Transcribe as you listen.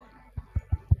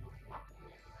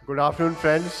Good afternoon,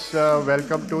 friends.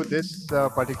 Welcome to this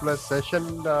particular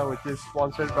session, which is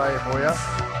sponsored by HOYA.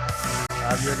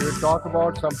 And we're going to talk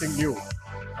about something new,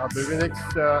 Bivinix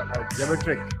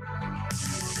Geometric.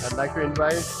 I'd like to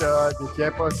invite the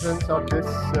chairpersons of this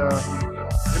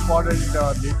important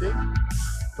meeting,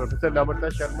 Professor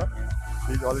Namrata Sharma.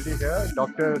 He's already here.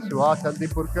 Dr. Suhas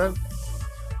Handipurkar,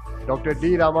 Dr.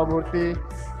 D. Ramamurthy,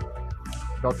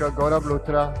 Dr. Gaurav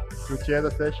Luthra to chair the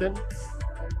session.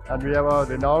 And we have our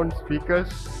renowned speakers.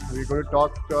 We're going to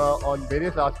talk on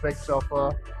various aspects of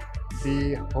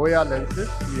the HOYA lenses.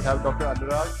 We have Dr.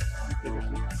 Anurag,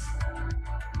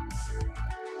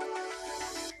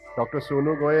 Dr.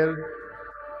 Sonu Goyal,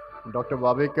 Dr.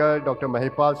 Babekar, Dr.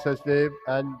 Mahipal Sachdev,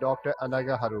 and Dr.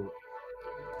 Anaga Haru.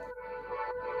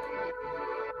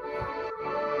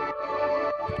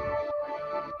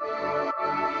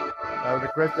 I would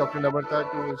request Dr. Namrata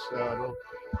to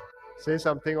say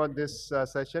something on this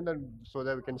session, and so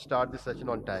that we can start the session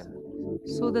on time.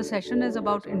 So the session is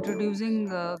about introducing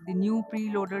the new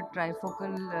preloaded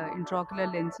trifocal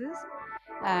intraocular lenses,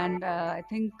 and I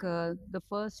think the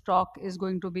first talk is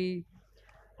going to be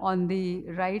on the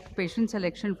right patient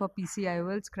selection for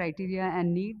PCIOLs criteria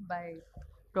and need by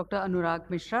Dr. Anurag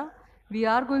Mishra. We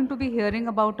are going to be hearing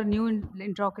about a new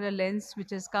intraocular lens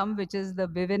which has come, which is the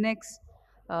Vivinex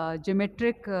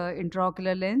geometric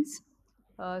intraocular lens.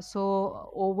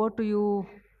 So over to you,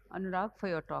 Anurag, for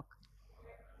your talk.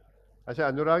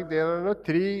 Achha, Anurag, there are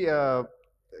three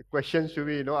questions to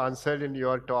be answered in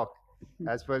your talk.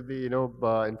 As per the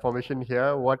information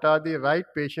here, what are the right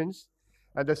patients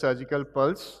at the surgical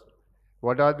pulse?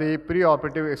 What are the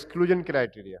preoperative exclusion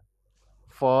criteria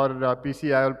for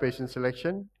PCIOL patient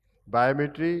selection,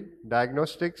 biometry,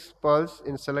 diagnostics, pulse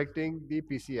in selecting the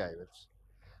PCIOLs?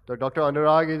 So Dr.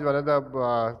 Anurag is one of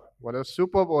the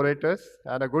superb orators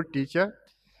and a good teacher,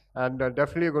 and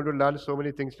definitely going to learn so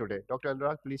many things today. Dr.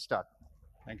 Anurag, please start.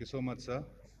 Thank you so much, sir.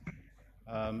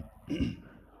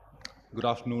 Good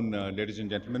afternoon, ladies and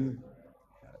gentlemen.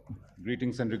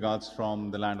 Greetings and regards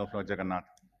from the land of Lord Jagannath.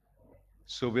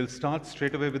 So we'll start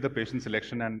straight away with the patient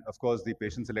selection, and of course, the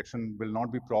patient selection will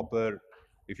not be proper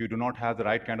if you do not have the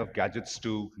right kind of gadgets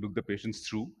to look the patients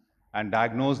through and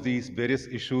diagnose these various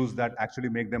issues that actually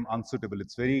make them unsuitable.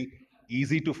 It's very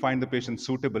easy to find the patient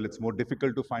suitable. It's more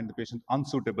difficult to find the patient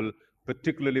unsuitable,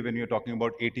 particularly when you're talking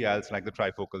about ATIs like the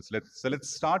trifocals.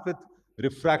 Let's start with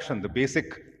refraction, the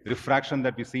basic refraction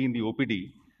that we see in the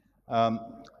OPD.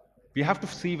 We have to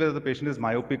see whether the patient is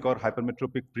myopic or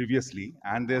hypermetropic previously,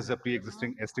 and there's a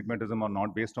pre-existing astigmatism or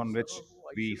not, based on which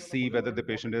we see whether the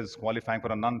patient is qualifying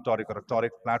for a non-toric or a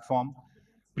toric platform.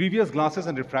 Previous glasses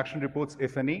and refraction reports,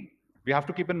 if any, we have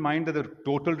to keep in mind that the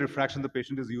total refraction the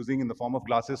patient is using in the form of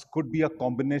glasses could be a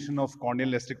combination of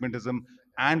corneal astigmatism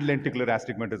and lenticular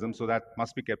astigmatism, so that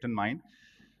must be kept in mind.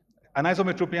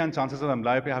 Anisometropia and chances of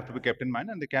amblyopia have to be kept in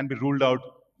mind, and they can be ruled out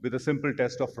with a simple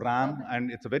test of RAM, and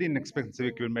it's a very inexpensive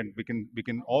equipment. We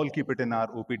can all keep it in our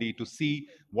OPD to see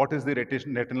what is the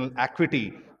retinal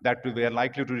acuity that we are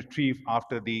likely to retrieve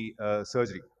after the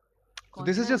surgery. So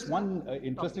this is just one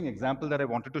interesting example that I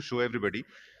wanted to show everybody.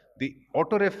 The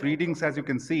autoref readings, as you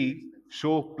can see,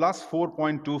 show plus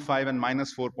 4.25 and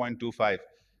minus 4.25.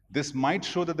 This might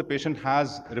show that the patient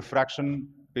has refraction,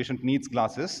 patient needs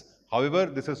glasses. However,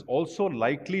 this is also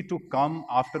likely to come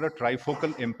after a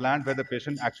trifocal implant where the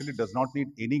patient actually does not need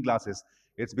any glasses.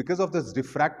 It's because of this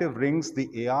diffractive rings,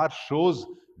 the AR shows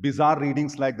bizarre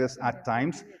readings like this at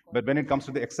times, but when it comes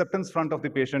to the acceptance front of the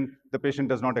patient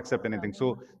does not accept anything.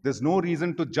 So there's no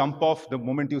reason to jump off the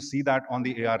moment you see that on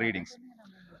the AR readings.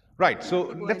 Right,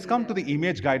 so let's come to the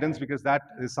image guidance, because that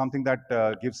is something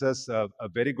that gives us a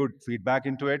very good feedback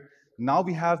into it. Now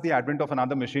we have the advent of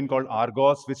another machine called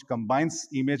Argos, which combines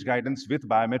image guidance with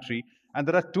biometry. And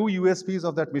there are two USPs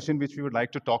of that machine which we would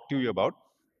like to talk to you about.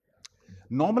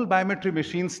 Normal biometry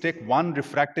machines take one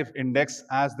refractive index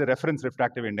as the reference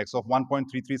refractive index of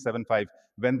 1.3375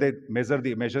 when they measure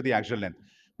the axial length.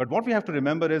 But what we have to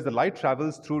remember is the light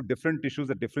travels through different tissues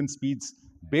at different speeds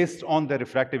based on their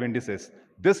refractive indices.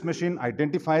 This machine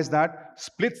identifies that,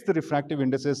 splits the refractive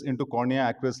indices into cornea,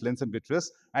 aqueous, lens, and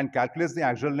vitreous, and calculates the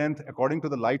axial length according to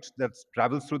the light that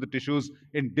travels through the tissues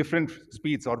in different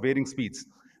speeds or varying speeds.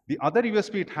 The other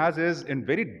USP it has is in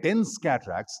very dense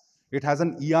cataracts, it has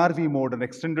an ERV mode, an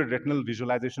extended retinal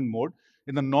visualization mode.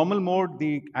 In the normal mode,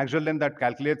 the axial length that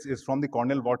calculates is from the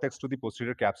corneal vortex to the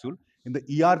posterior capsule. In the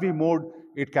ERV mode,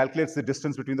 it calculates the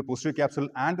distance between the posterior capsule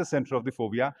and the center of the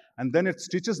fovea, and then it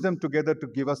stitches them together to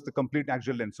give us the complete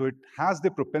axial length. So it has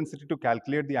the propensity to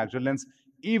calculate the axial length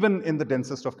even in the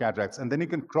densest of cataracts. And then you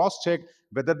can cross-check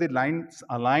whether the lines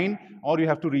align or you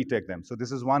have to retake them. So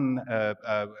this is one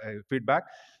feedback.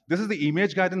 This is the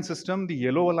image guidance system. The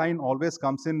yellow line always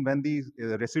comes in when the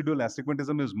residual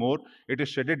astigmatism is more. It is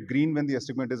shaded green when the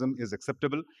astigmatism is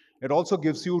acceptable. It also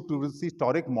gives you to the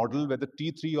toric model, whether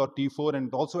T3 or T4, and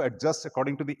it also adjusts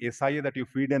according to the SIA that you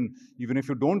feed in. Even if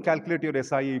you don't calculate your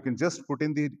SIA, you can just put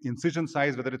in the incision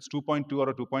size, whether it's 2.2 or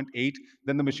a 2.8,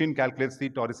 then the machine calculates the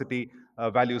toricity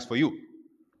values for you.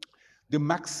 The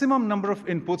maximum number of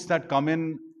inputs that come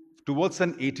in towards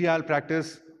an ATIOL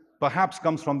practice perhaps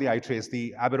comes from the eye trace,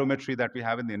 the aberrometry that we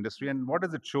have in the industry. And what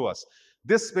does it show us?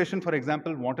 This patient, for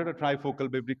example, wanted a trifocal,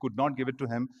 but we could not give it to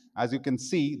him. As you can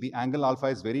see, the angle alpha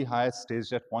is very high,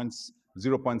 staged at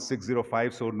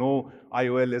 0.605. So no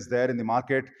IOL is there in the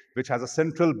market, which has a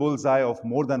central bullseye of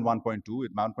more than 1.2,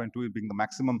 with 1.2 being the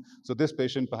maximum. So this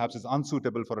patient perhaps is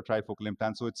unsuitable for a trifocal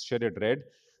implant. So it's shaded red.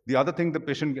 The other thing the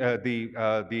patient,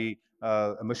 the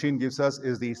machine gives us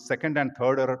is the second and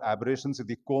third order aberrations. If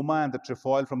the coma and the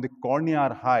trefoil from the cornea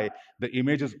are high, the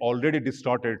image is already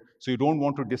distorted. So you don't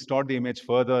want to distort the image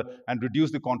further and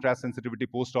reduce the contrast sensitivity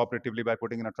post-operatively by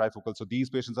putting in a trifocal. So these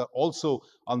patients are also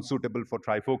unsuitable for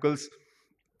trifocals.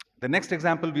 The next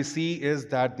example we see is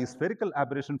that the spherical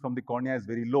aberration from the cornea is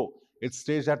very low. It's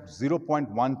staged at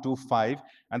 0.125,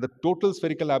 and the total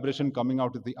spherical aberration coming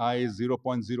out of the eye is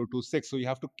 0.026. So you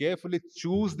have to carefully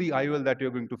choose the IOL that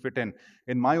you're going to fit in.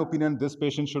 In my opinion, this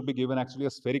patient should be given actually a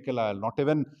spherical IOL, not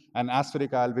even an aspheric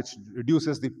IOL, which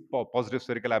reduces the positive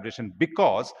spherical aberration.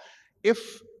 Because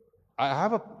if I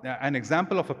have an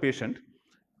example of a patient,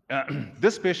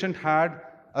 this patient had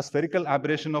a spherical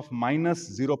aberration of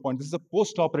minus 0. This is a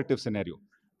post-operative scenario.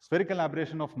 Spherical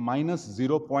aberration of minus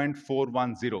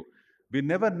 0.410. We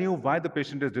never knew why the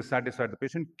patient is dissatisfied. The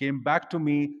patient came back to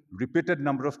me repeated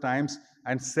number of times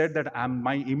and said that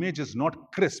my image is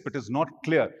not crisp, it is not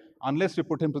clear. Unless we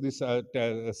put him to this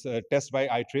test by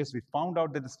eye trace, we found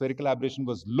out that the spherical aberration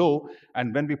was low.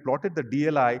 And when we plotted the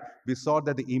DLI, we saw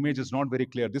that the image is not very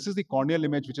clear. This is the corneal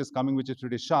image which is coming, which is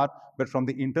pretty sharp. But from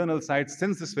the internal side,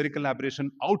 since the spherical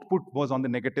aberration output was on the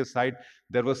negative side,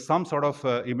 there was some sort of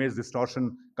image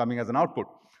distortion coming as an output.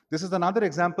 This is another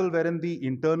example wherein the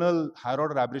internal higher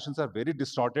order aberrations are very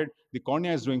distorted. The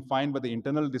cornea is doing fine, but the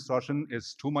internal distortion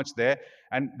is too much there.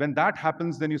 And when that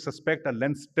happens, then you suspect a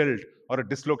lens tilt or a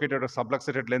dislocated or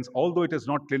subluxated lens. Although it is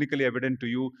not clinically evident to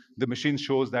you, the machine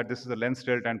shows that this is a lens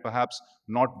tilt and perhaps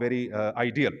not very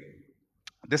ideal.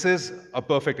 This is a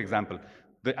perfect example.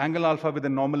 The angle alpha with the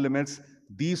normal limits,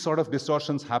 these sort of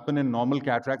distortions happen in normal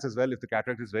cataracts as well if the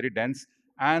cataract is very dense.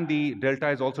 And the delta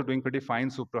is also doing pretty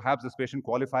fine. So perhaps this patient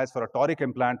qualifies for a toric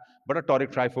implant, but a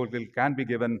toric trifocal can be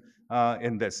given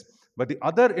in this. But the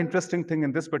other interesting thing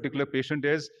in this particular patient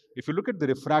is, if you look at the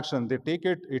refraction,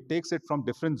 it takes it from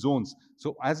different zones.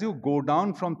 So as you go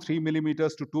down from 3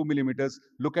 millimeters to 2 millimeters,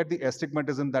 look at the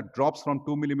astigmatism that drops from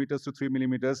 2 millimeters to 3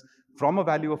 millimeters from a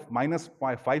value of minus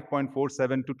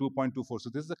 5.47 to 2.24. So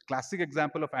this is a classic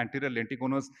example of anterior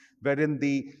lenticonus, wherein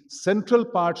the central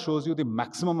part shows you the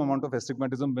maximum amount of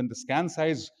astigmatism. When the scan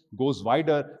size goes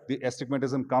wider, the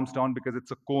astigmatism comes down because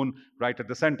it's a cone right at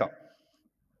the center.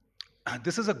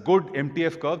 This is a good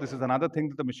MTF curve. This is another thing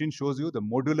that the machine shows you, the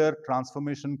modular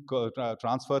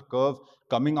transfer curve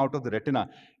coming out of the retina.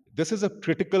 This is a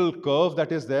critical curve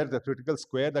that is there, the critical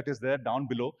square that is there down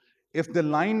below. If the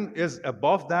line is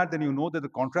above that, then you know that the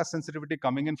contrast sensitivity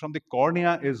coming in from the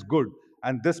cornea is good.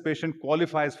 And this patient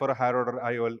qualifies for a higher order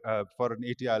IOL, for an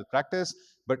ATIOL practice.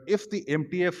 But if the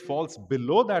MTF falls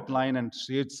below that line and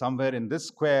shades somewhere in this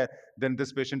square, then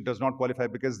this patient does not qualify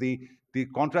because the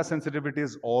contrast sensitivity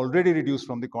is already reduced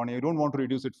from the cornea. You don't want to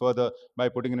reduce it further by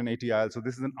putting in an ATIOL. So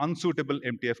this is an unsuitable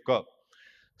MTF curve.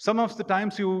 Some of the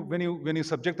times when you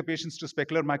subject the patients to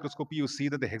specular microscopy, you see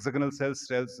that the hexagonal cells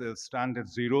stand at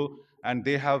 0 and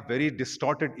they have very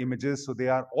distorted images. So they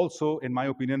are also, in my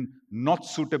opinion, not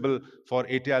suitable for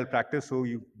ATIOL practice. So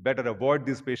you better avoid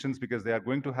these patients because they are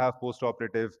going to have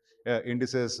post-operative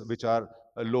indices which are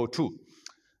low too.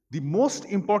 The most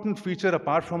important feature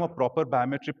apart from a proper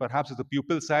biometry perhaps is the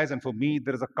pupil size, and for me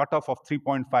there is a cutoff of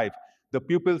 3.5. The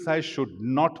pupil size should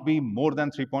not be more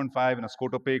than 3.5 in a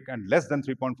scotopic and less than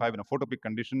 3.5 in a photopic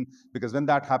condition, because when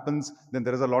that happens, then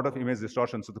there is a lot of image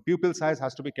distortion. So the pupil size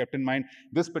has to be kept in mind.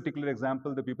 This particular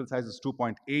example, the pupil size is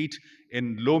 2.8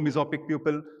 in low mesopic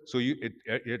pupil, so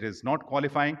it is not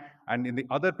qualifying. And in the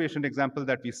other patient example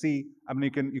that we see, I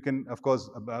mean, you can of course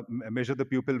measure the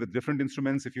pupil with different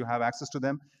instruments if you have access to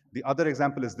them. The other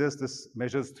example is this. This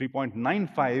measures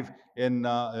 3.95 in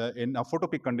a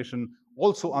photopic condition,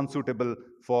 also unsuitable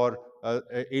for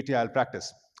ATIL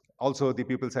practice. Also, the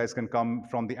pupil size can come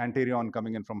from the anterion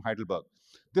coming in from Heidelberg.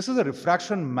 This is a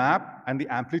refraction map and the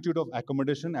amplitude of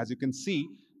accommodation. As you can see,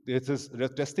 this is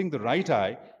testing the right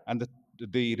eye, and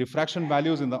the refraction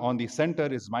values on the center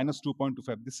is minus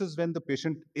 2.25. This is when the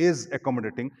patient is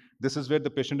accommodating. This is where the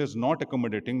patient is not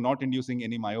accommodating, not inducing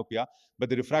any myopia,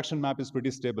 but the refraction map is pretty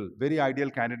stable. Very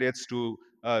ideal candidates to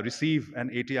receive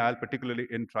an ATIL, particularly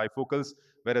in trifocals.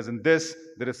 Whereas in this,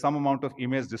 there is some amount of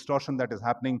image distortion that is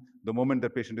happening the moment the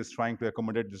patient is trying to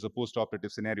accommodate. This is a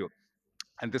post-operative scenario.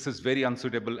 And this is very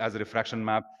unsuitable as a refraction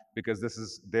map, because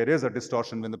there is a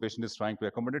distortion when the patient is trying to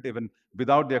accommodate. Even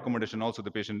without the accommodation, also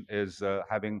the patient is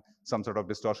having some sort of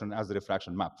distortion as the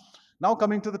refraction map. Now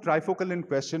coming to the trifocal in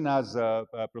question, as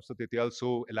Professor Tetial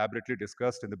so elaborately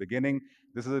discussed in the beginning,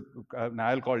 this is an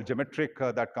IOL called Geometric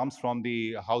that comes from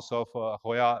the house of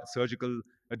HOYA surgical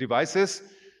devices.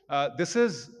 This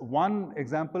is one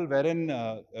example wherein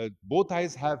both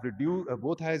eyes have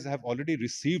already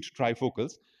received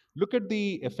trifocals. Look at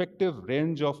the effective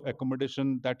range of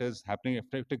accommodation that is happening,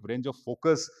 effective range of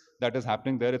focus that is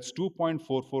happening there. It's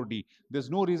 2.44D. There's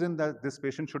no reason that this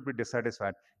patient should be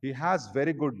dissatisfied. He has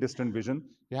very good distant vision.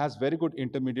 He has very good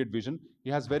intermediate vision. He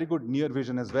has very good near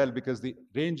vision as well, because the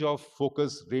range of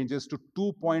focus ranges to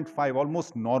 2.5,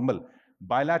 almost normal.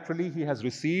 Bilaterally, he has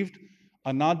received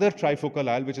another trifocal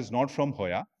IOL, which is not from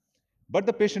HOYA. But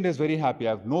the patient is very happy. I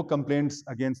have no complaints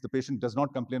against the patient, does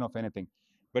not complain of anything.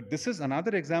 But this is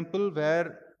another example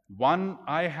where one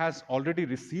eye has already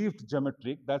received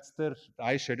geometric. That's the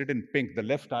eye shaded in pink, the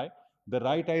left eye. The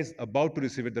right eye is about to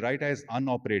receive it. The right eye is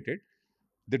unoperated.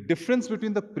 The difference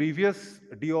between the previous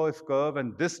DOF curve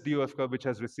and this DOF curve, which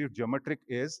has received geometric,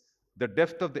 is the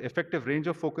depth of the effective range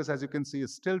of focus, as you can see,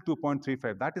 is still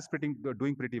 2.35. That is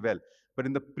doing pretty well. But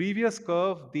in the previous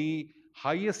curve, the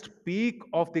highest peak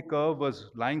of the curve was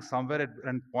lying somewhere at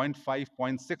around 0.5,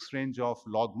 0.6 range of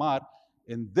log mar.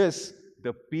 In this,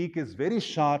 the peak is very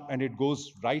sharp and it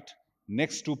goes right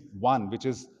next to 1, which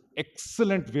is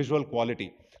excellent visual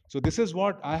quality. So this is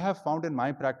what I have found in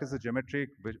my practice of geometric,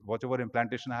 whatever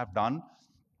implantation I have done.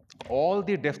 All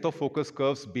the depth of focus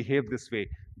curves behave this way.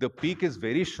 The peak is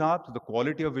very sharp. The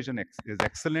quality of vision is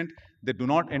excellent. They do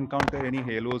not encounter any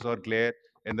halos or glare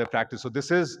in their practice. So this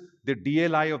is the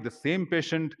DLI of the same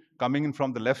patient coming in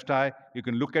from the left eye. You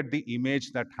can look at the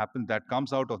image that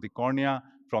comes out of the cornea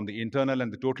from the internal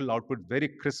and the total output, very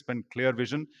crisp and clear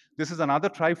vision. This is another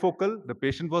trifocal. The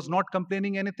patient was not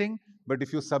complaining anything, but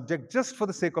if you subject, just for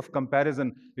the sake of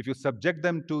comparison, if you subject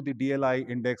them to the DLI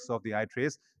index of the eye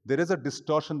trace, there is a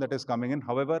distortion that is coming in.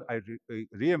 However, I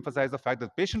re-emphasize the fact that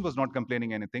the patient was not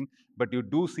complaining anything, but you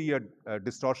do see a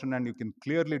distortion and you can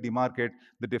clearly demarcate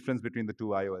the difference between the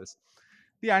two IOLs.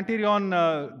 The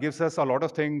anterion gives us a lot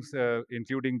of things,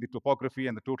 including the topography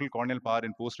and the total corneal power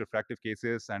in post-refractive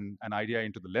cases, and an idea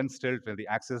into the lens tilt where the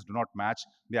axes do not match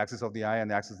the axis of the eye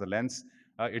and the axis of the lens.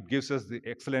 It gives us the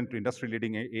excellent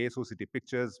industry-leading ASOCT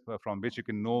pictures from which you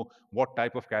can know what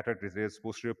type of cataract it is,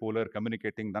 posterior polar,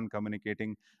 communicating,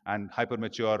 non-communicating, and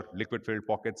hypermature liquid-filled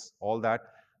pockets, all that.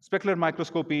 Specular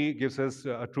microscopy gives us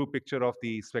a true picture of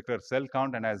the specular cell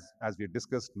count, and as we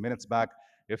discussed minutes back,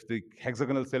 if the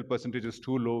hexagonal cell percentage is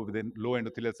too low within low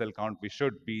endothelial cell count, we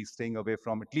should be staying away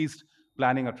from at least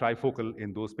planning a trifocal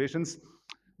in those patients.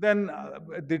 Then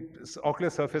the ocular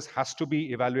surface has to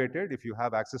be evaluated. If you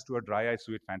have access to a dry eye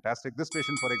suite, fantastic. This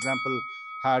patient, for example,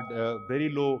 had very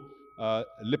low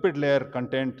lipid layer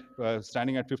content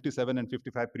standing at 57 and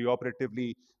 55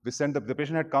 preoperatively. We sent the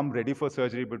patient had come ready for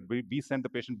surgery, but we sent the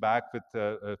patient back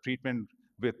with treatment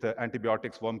with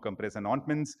antibiotics, warm compress, and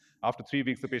ointments. After 3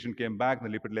 weeks, the patient came back. The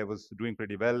lipid layer was doing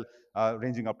pretty well,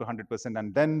 ranging up to 100%.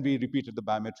 And then we repeated the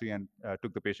biometry and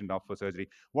took the patient off for surgery.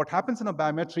 What happens in a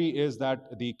biometry is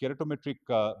that the keratometric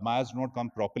Mayas do not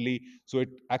come properly. So it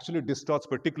actually distorts,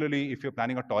 particularly if you're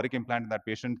planning a toric implant in that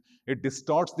patient, it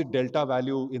distorts the delta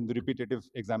value in the repetitive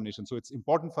examination. So it's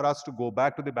important for us to go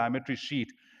back to the biometry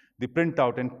sheet, the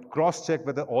printout, and cross-check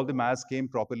whether all the Mayas came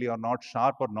properly or not,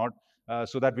 sharp or not,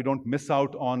 so that we don't miss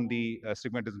out on the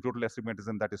astigmatism, total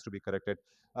astigmatism that is to be corrected.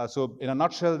 So in a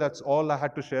nutshell, that's all I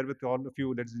had to share with all of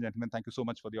you, ladies and gentlemen. Thank you so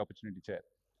much for the opportunity, Chair.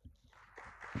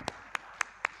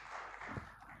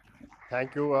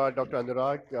 Thank you, Dr.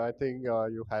 Anurag. I think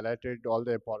you highlighted all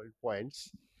the important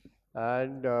points.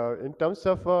 And in terms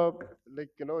of,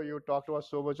 you talked about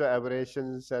so much of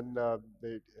aberrations and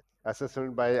the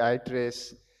assessment by eye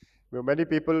trace. Many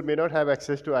people may not have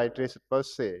access to eye trace per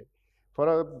se. for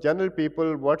a general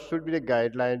people, what should be the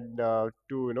guideline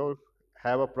to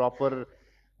have a proper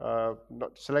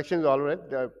selection is all right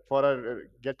for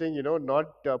getting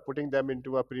not putting them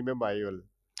into a premium IOL.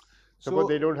 Suppose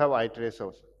they So, don't have eye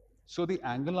tracers. so the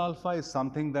angle alpha is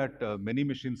something that many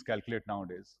machines calculate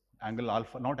nowadays. Angle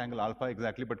alpha, not angle alpha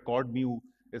exactly, but chord mu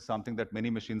is something that many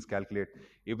machines calculate.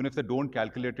 Even if they don't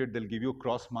calculate it, they'll give you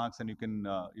cross marks, and you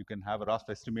can have a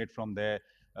rough estimate from there.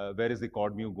 Where is the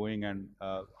chord mu going, and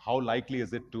how likely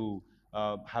is it to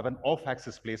have an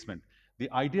off-axis placement? The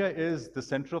idea is the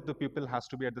center of the pupil has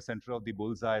to be at the center of the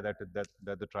bullseye that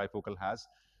the trifocal has.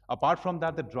 Apart from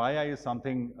that, the dry eye is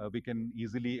something we can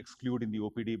easily exclude in the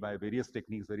OPD by various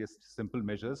techniques, various simple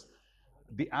measures.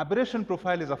 The aberration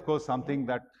profile is, of course, something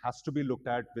that has to be looked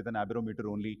at with an aberrometer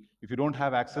only. If you don't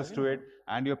have access to it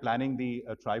and you're planning the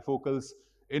trifocals,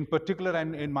 in particular,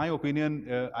 and in my opinion,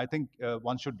 I think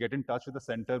one should get in touch with the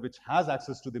center which has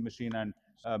access to the machine and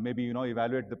maybe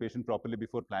evaluate the patient properly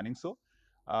before planning so.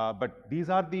 But these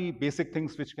are the basic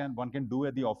things which one can do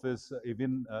at the office,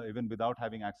 even without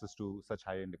having access to such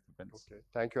high-end equipments. Okay,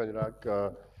 thank you,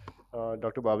 Anurag.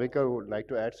 Dr. Bhavika would like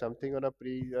to add something on a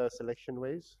pre-selection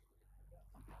wise.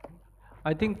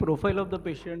 I think profile of the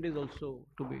patient is also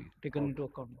to be taken into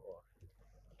account.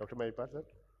 Dr. Mahipal, sir?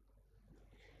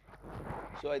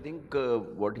 So I think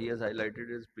what he has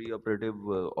highlighted is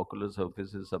preoperative ocular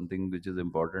surface is something which is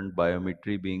important.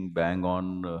 Biometry being bang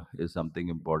on is something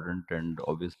important, and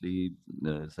obviously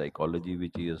psychology,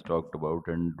 which he has talked about,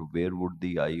 and where would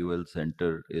the IOL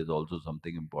center is also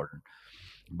something important.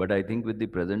 But I think with the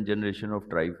present generation of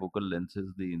trifocal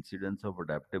lenses, the incidence of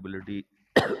adaptability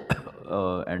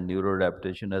and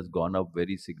neuroadaptation has gone up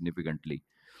very significantly.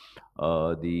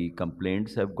 The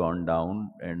complaints have gone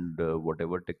down, and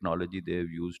whatever technology they have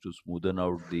used to smoothen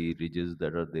out the ridges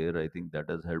that are there, I think that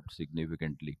has helped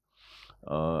significantly.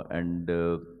 And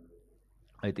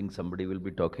I think somebody will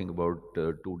be talking about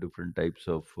two different types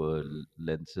of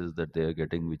lenses that they are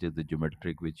getting, which is the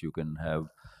geometric, which you can have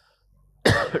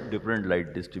different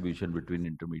light distribution between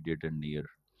intermediate and near.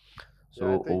 Yeah,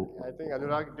 I So, think I think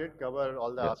Anurag did cover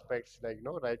all the yeah. aspects, like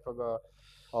right from the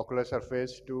ocular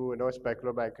surface to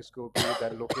specular microscopy,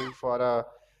 then looking for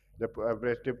the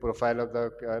aberrative profile of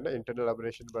the internal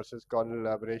aberration versus corneal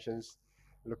aberrations,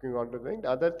 looking onto the thing.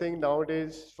 The other thing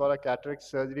nowadays for a cataract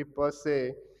surgery per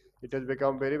se, it has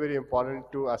become very very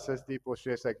important to assess the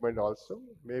posterior segment also.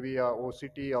 Maybe a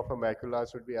OCT of a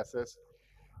macula should be assessed.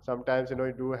 Sometimes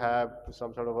you do have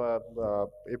some sort of a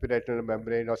epiretinal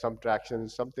membrane or some traction,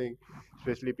 something,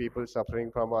 especially people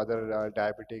suffering from other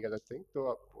diabetic other things.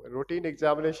 So routine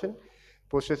examination,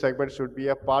 posterior segment should be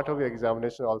a part of your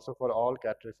examination also for all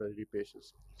cataract surgery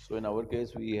patients. So in our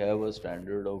case, we have a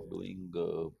standard of doing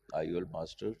IOL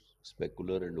master,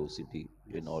 specular, and OCT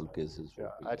in all cases. Yeah,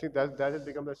 What we I think that has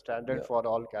become the standard Yeah. for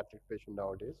all cataract patients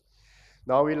nowadays.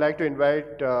 Now we'd like to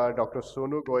invite Dr.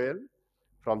 Sonu Goyal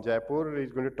from Jaipur.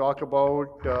 He's going to talk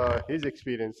about his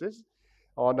experiences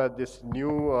on this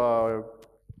new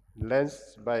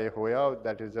lens by HOYA,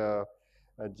 that is a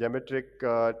geometric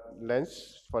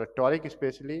lens for a toric,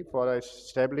 especially for a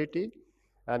stability,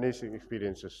 and his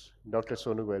experiences. Dr.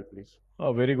 Sonu Goyal, please.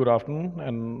 A very good afternoon,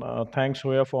 and thanks,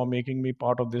 Hoya, for making me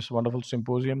part of this wonderful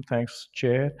symposium. Thanks,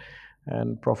 Chair,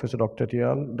 and Professor Dr.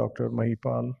 Tial, Dr.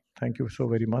 Mahipal. Thank you so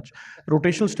very much.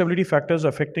 Rotational stability factors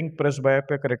affecting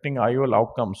presbyopia correcting IOL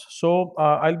outcomes. So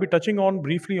I'll be touching on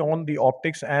briefly on the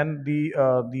optics and the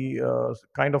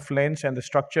kind of lens and the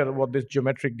structure what this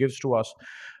geometric gives to us.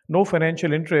 No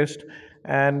financial interest,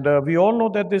 and we all know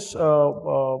that this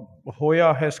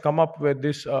Hoya has come up with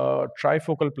this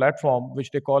trifocal platform,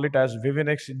 which they call it as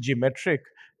Vivinex Geometric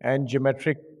and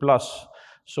Geometric Plus.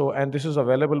 So, and this is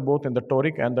available both in the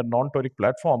toric and the non-toric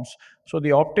platforms. So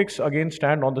the optics again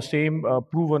stand on the same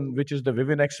proven, which is the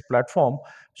Vivinex platform.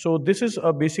 So this is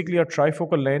basically a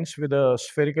trifocal lens with a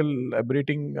spherical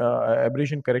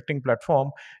aberration correcting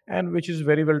platform, and which is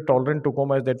very well tolerant to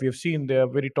coma, as that we have seen. They are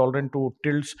very tolerant to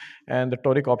tilts, and the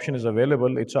toric option is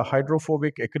available. It's a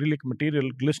hydrophobic acrylic material,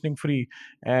 glistening free,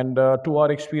 and to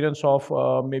our experience of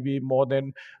maybe more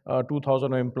than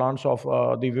 2,000 implants of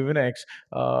the Vivinex,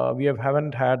 we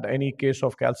haven't had any case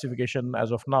of calcification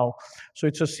as of now. So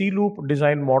it's a C-loop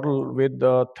design model with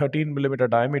 13 millimeter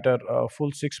diameter,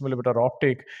 full 6 millimeter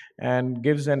optic, and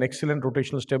gives an excellent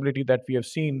rotational stability that we have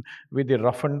seen with the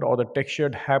roughened or the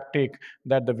textured haptic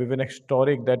that the Vivinex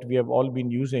toric that we have all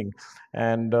been using.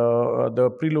 And the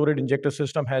preloaded injector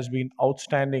system has been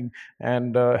outstanding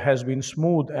and has been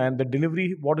smooth. And the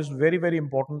delivery, what is very, very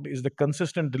important is the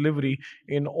consistent delivery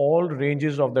in all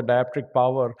ranges of the dioptric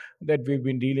power that we've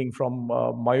been dealing from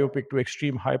myopic to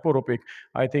extreme hyperopic.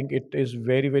 I think it is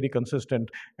very, very consistent.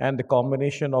 And the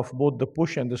combination of both the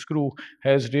push and the screw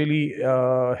has really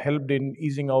helped in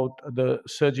easing out the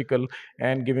surgical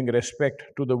and giving respect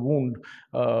to the wound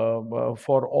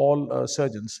for all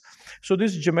surgeons. So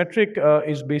this geometric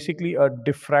is basically a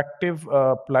diffractive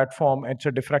platform. It's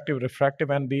a diffractive refractive,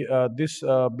 and this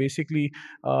basically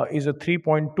is a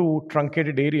 3.2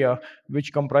 truncated area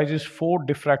which comprises 4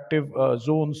 diffractive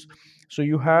zones. So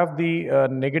you have the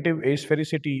negative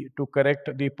asphericity to correct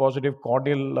the positive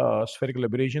corneal spherical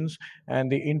aberrations, and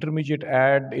the intermediate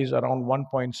add is around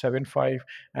 1.75,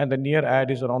 and the near add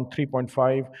is around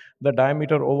 3.5. The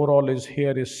diameter overall is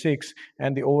here is 6,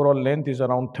 and the overall length is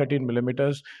around 13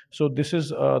 millimeters. So this is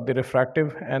the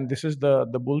refractive, and this is the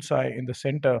bullseye in the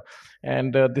center,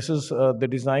 and this is the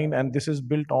design, and this is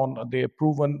built on the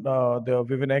proven the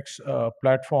Vivinex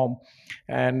platform.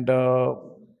 And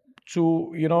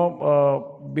so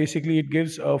basically it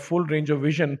gives a full range of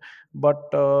vision, but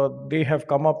they have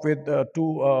come up with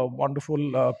two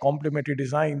wonderful complementary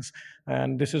designs,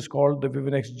 and this is called the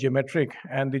Vivinex Geometric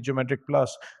and the Geometric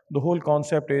Plus. The whole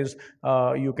concept is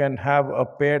you can have a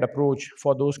paired approach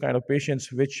for those kind of patients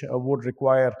which would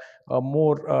require a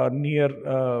more near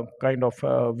kind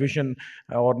of vision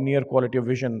or near quality of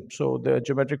vision. So the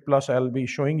Geometric Plus I'll be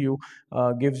showing you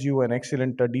gives you an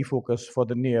excellent defocus for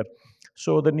the near.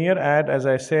 So the near add, as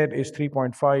I said, is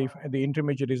 3.5, the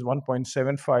intermediate is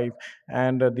 1.75,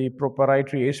 and the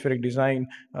proprietary aspheric design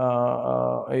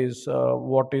is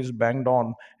what is banged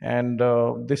on. And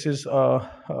this is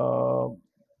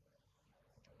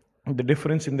the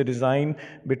difference in the design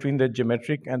between the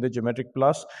Geometric and the Geometric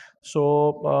Plus.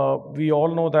 So we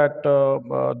all know that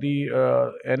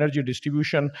the energy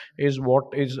distribution is what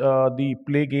is the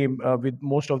play game with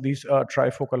most of these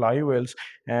trifocal IOLs.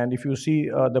 And if you see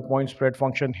the point spread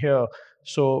function here,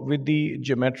 so with the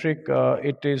Geometric,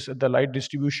 it is the light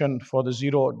distribution for the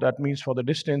zero, that means for the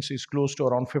distance is close to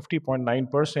around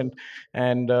 50.9%,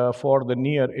 and for the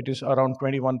near it is around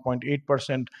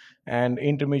 21.8%, and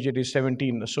intermediate is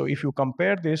 17. So if you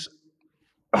compare this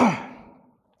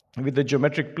with the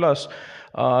Geometric Plus,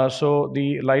 so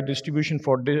the light distribution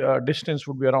for distance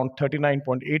would be around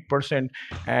 39.8%,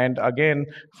 and again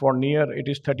for near it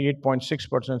is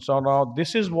 38.6%. So now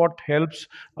this is what helps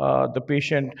the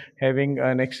patient having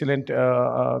an excellent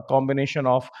combination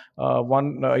of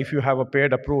one. If you have a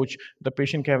paired approach, the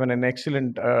patient can have an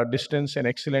excellent distance, an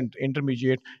excellent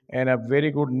intermediate, and a very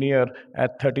good near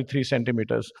at 33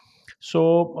 centimeters.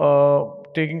 So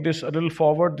taking this a little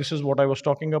forward, this is what I was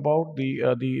talking about,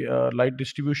 the light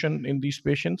distribution in these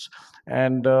patients.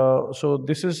 And so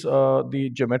this is the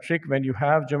Geometric. When you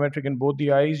have Geometric in both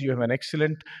the eyes, you have an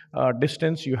excellent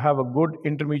distance, you have a good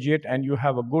intermediate, and you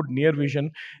have a good near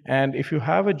vision. And if you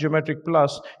have a Geometric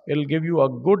Plus, it'll give you a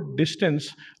good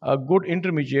distance, a good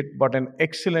intermediate, but an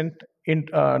excellent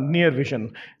near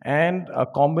vision. And a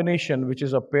combination which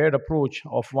is a paired approach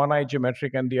of one eye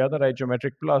Geometric and the other eye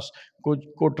Geometric Plus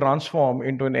could transform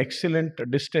into an excellent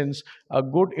distance, a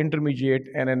good intermediate,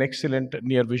 and an excellent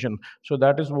near vision. So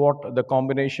that is what the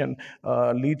combination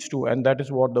leads to, and that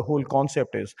is what the whole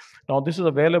concept is. Now this is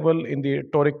available in the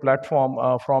toric platform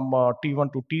from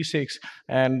T1 to T6,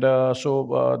 and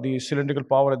so the cylindrical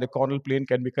power at the corneal plane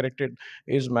can be corrected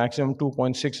is maximum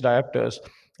 2.6 diopters.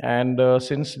 And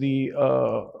since the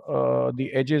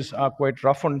edges are quite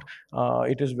roughened,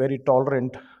 it is very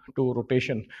tolerant to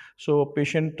rotation. So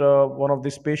one of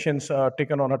these patients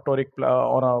taken on a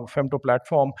on a femto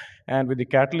platform, and with the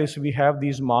catalyst we have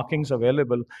these markings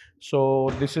available. So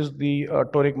this is the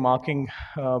toric marking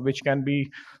which can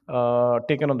be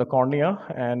taken on the cornea,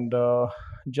 and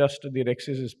just the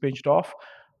rexis is pinched off.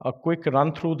 A quick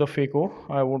run through the phaco.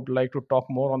 I would like to talk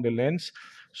more on the lens.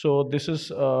 So this is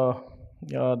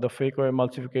the phaco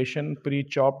emulsification,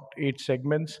 pre-chopped 8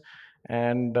 segments,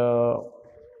 and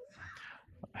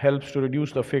helps to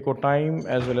reduce the phaco time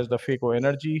as well as the phaco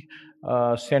energy,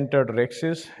 centered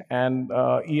rexis, and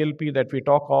ELP that we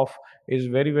talk of is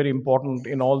very, very important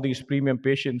in all these premium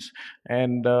patients.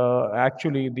 And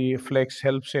actually the flex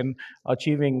helps in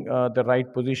achieving the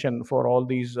right position for all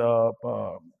these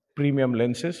premium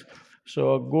lenses.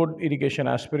 So a good irrigation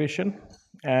aspiration,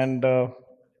 and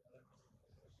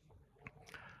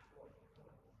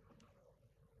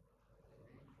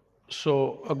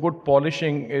so a good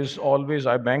polishing is always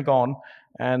I bank on,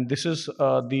 And this is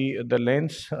the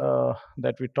lens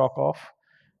that we talk of.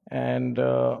 And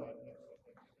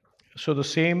so the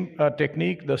same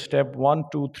technique, the step 1,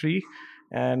 2, 3,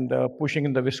 and pushing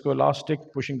in the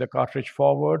viscoelastic, pushing the cartridge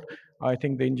forward. I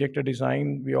think the injector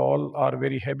design, we all are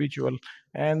very habitual,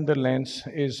 and the lens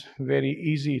is very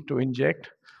easy to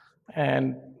inject.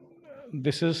 And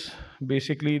this is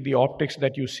basically the optics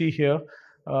that you see here.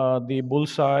 The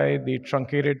bullseye, the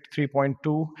truncated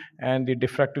 3.2, and the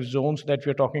diffractive zones that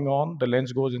we're talking on. The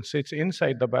lens goes and sits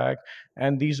inside the bag,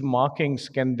 and these markings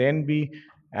can then be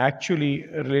actually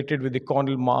related with the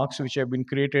corneal marks which have been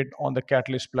created on the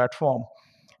Catalyst platform.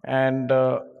 And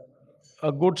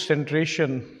a good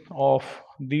centration of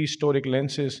these toric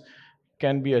lenses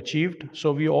can be achieved.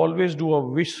 So we always do a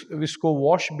visco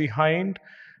wash behind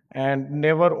and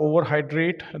never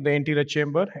overhydrate the anterior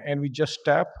chamber, and we just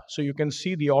tap. So you can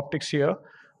see the optics here.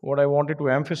 What I wanted to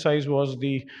emphasize was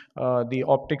the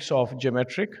optics of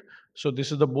geometric. So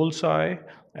this is the bullseye,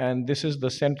 and this is the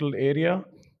central area,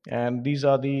 and these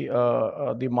are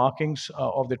the markings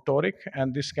of the toric,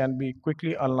 and this can be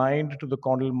quickly aligned to the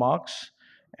corneal marks,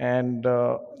 and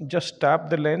just tap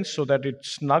the lens so that it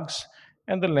snugs,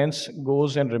 and the lens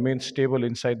goes and remains stable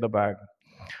inside the bag.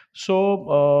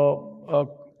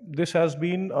 So this has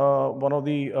been one of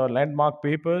the landmark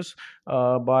papers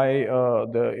by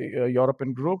the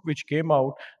European group, which came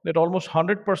out that almost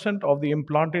 100% of the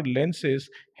implanted lenses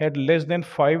had less than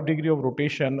 5 degree of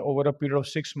rotation over a period of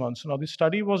 6 months. Now, this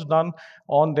study was done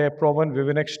on their proven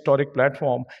Vivinex toric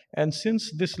platform, and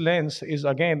since this lens is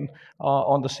again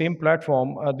on the same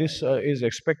platform, this is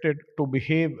expected to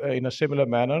behave in a similar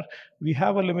manner. We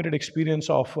have a limited experience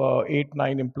of 8,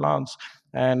 9 implants,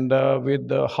 and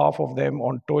with half of them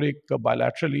on toric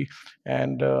bilaterally,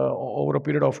 and over a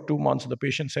period of 2 months the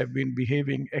patients have been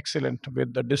behaving excellent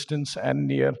with the distance and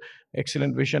near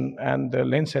excellent vision, and the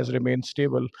lens has remained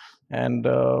stable. And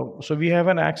so we have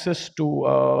an access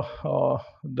to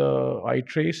the eye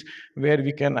trace where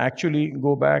we can actually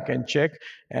go back and check,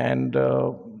 and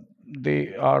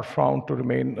they are found to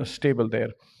remain stable there.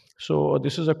 So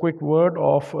this is a quick word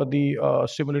of the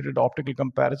simulated optical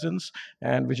comparisons,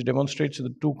 and which demonstrates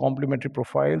the two complementary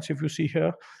profiles if you see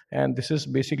here. And this is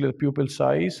basically the pupil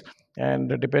size,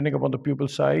 and depending upon the pupil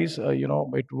size,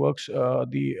 it works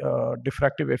the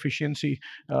diffractive efficiency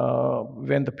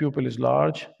when the pupil is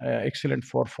large, excellent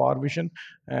for far vision.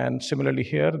 And similarly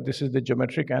here, this is the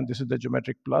geometric and this is the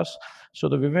geometric plus. So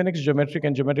the Vivinex geometric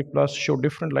and geometric plus show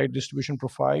different light distribution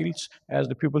profiles as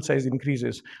the pupil size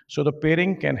increases. So the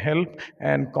pairing can help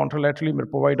and contralaterally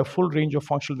provide a full range of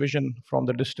functional vision from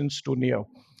the distance to near.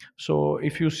 So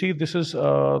if you see, this is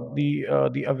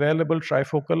the available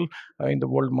trifocal in the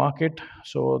world market.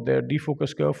 So their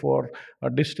defocus curve for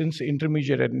distance,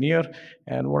 intermediate, and near.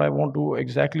 And what I want to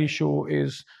exactly show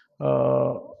is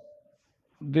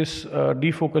this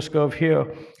defocus curve here.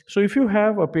 So if you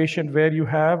have a patient where you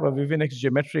have a Vivinex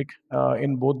geometric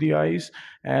in both the eyes,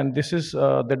 and this is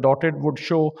the dotted would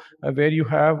show where you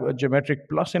have a geometric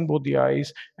plus in both the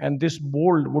eyes, and this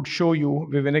bold would show you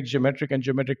Vivinex geometric and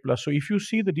geometric plus. So if you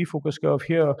see the defocus curve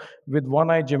here with one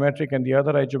eye geometric and the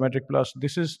other eye geometric plus,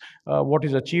 this is what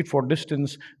is achieved for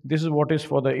distance, this is what is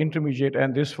for the intermediate,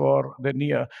 and this for the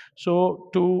near. So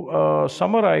to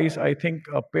summarize, I think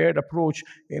a paired approach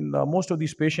in most of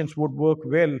these patients would work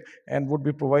well and would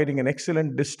be providing an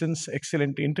excellent distance,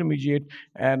 excellent intermediate,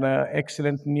 and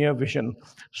excellent near vision.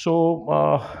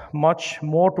 So much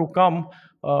more to come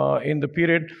in the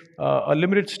period. A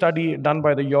limited study done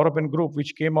by the European group,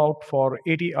 which came out for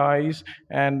 80 eyes,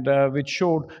 and which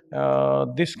showed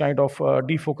this kind of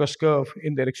defocus curve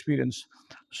in their experience.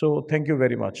 So thank you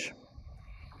very much.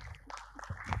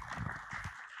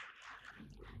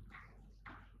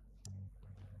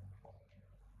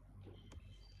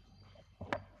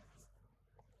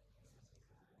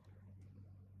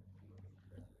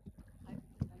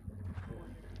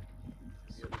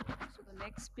 So the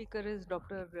next speaker is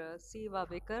Dr. C.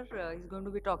 Vavekar. He's going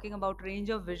to be talking about range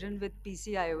of vision with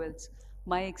PC IOLs,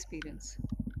 my experience.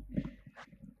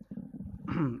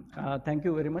 Thank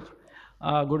you very much.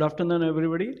 Good afternoon,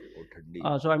 everybody.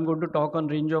 So I'm going to talk on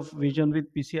range of vision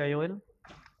with PCIOL.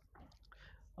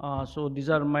 So these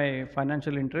are my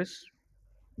financial interests.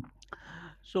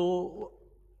 So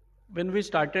when we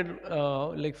started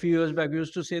like few years back, we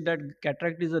used to say that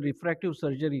cataract is a refractive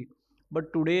surgery,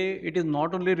 but today it is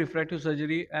not only refractive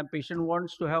surgery, and patient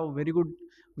wants to have very good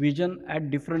vision at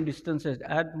different distances,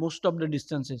 at most of the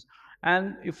distances.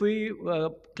 And if we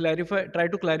try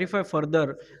to clarify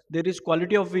further, there is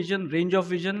quality of vision, range of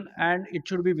vision, and it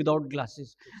should be without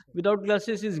glasses. Without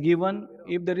glasses is given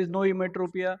if there is no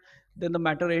emmetropia, then the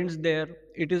matter ends there.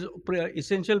 It is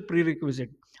essential prerequisite.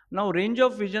 Now, range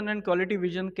of vision and quality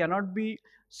vision cannot be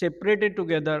separated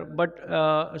together, but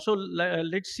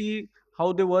let's see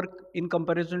how they work in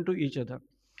comparison to each other.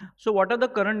 So what are the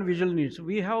current visual needs?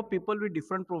 We have people with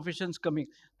different professions coming.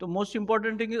 The most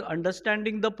important thing is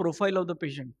understanding the profile of the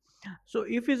patient. So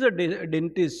if he's a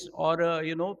dentist or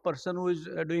a person who is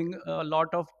doing a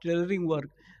lot of tailoring work,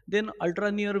 then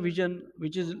ultra near vision,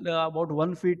 which is about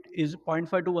 1 feet, is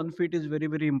 0.5 to 1 feet, is very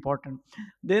very important.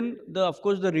 Then of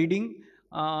course the reading,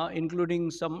 including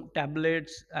some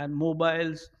tablets and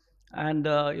mobiles, and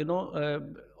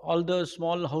all the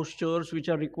small house chores which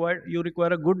are required. You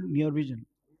require a good near vision.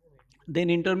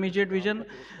 Then intermediate vision,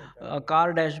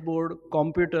 car dashboard,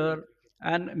 computer,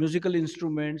 and musical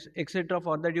instruments, etc.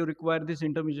 For that you require this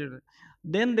intermediate.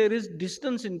 Then there is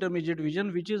distance intermediate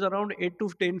vision, which is around 8 to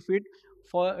 10 feet,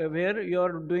 for where you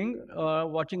are doing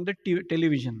watching the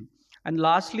television. And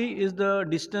lastly is the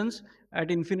distance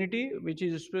at infinity, which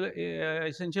is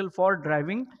essential for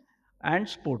driving and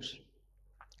sports.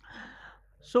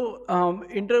 So,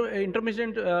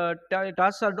 intermittent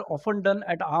tasks are often done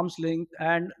at arm's length,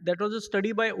 and that was a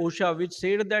study by OSHA which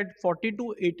said that 40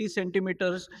 to 80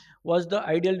 centimeters was the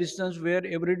ideal distance where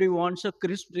everybody wants a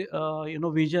crisp,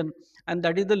 vision, and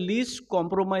that is the least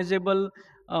compromisable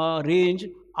range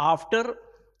after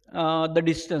the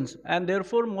distance, and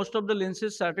therefore most of the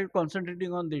lenses started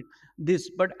concentrating on this.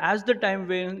 But as the time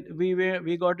when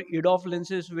we got EDOF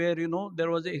lenses, where there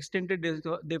was extended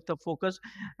depth of focus,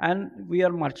 and we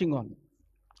are marching on.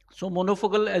 So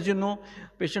monofocal, as you know,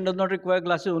 patient does not require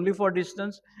glasses only for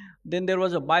distance. Then there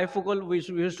was a bifocal, which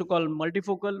we used to call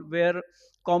multifocal, where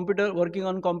working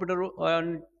on computer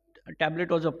and tablet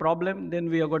was a problem. Then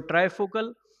we have got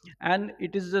trifocal, and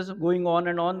it is just going on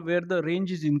and on, where the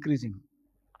range is increasing.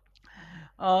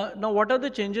 Now, what are the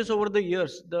changes over the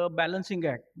years? The balancing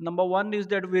act. Number one is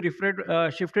that we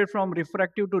shifted from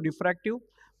refractive to diffractive,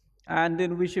 and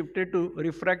then we shifted to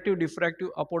refractive, diffractive,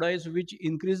 apodize, which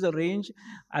increase the range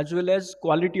as well as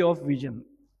quality of vision.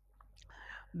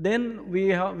 Then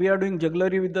we are doing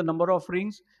jugglery with the number of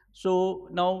rings. So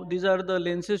now these are the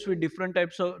lenses with different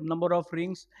types of number of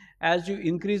rings. As you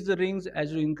increase the rings,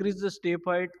 as you increase the step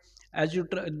height, as you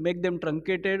make them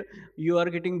truncated, you are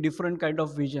getting different kind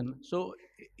of vision. So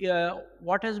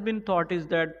what has been thought is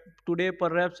that today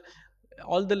perhaps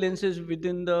all the lenses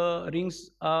within the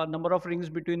rings, number of rings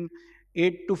between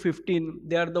 8 to 15,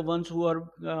 they are the ones who are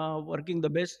working the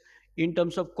best in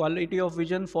terms of quality of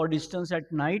vision for distance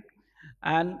at night,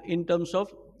 and in terms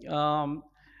of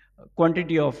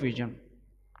quantity of vision.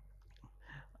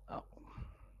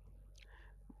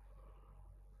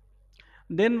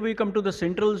 Then we come to the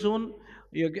central zone.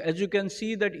 As you can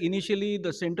see that initially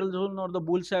the central zone or the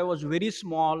bullseye was very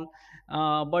small,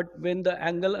 but when the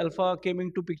angle alpha came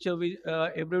into picture,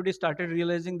 everybody started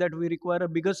realizing that we require a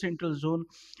bigger central zone,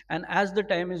 and as the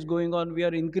time is going on, we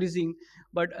are increasing.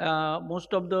 But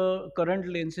most of the current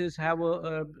lenses have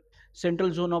a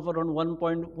central zone of around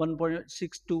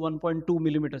 1.6 to 1.2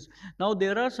 millimeters. Now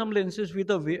there are some lenses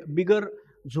with a bigger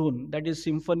zone, that is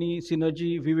symphony,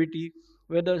 synergy, vivity,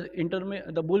 where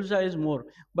the bullseye is more,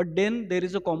 but then there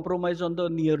is a compromise on the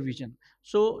near vision.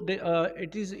 So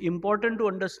it is important to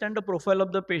understand the profile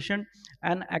of the patient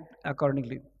and act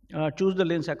accordingly, choose the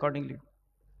lens accordingly.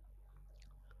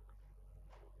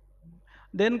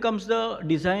 Then comes the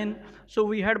design. So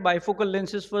we had bifocal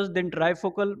lenses first, then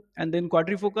trifocal, and then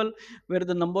quadrifocal, where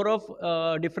the number of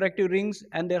diffractive rings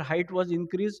and their height was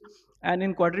increased. And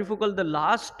in quadrifocal, the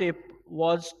last step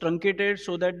was truncated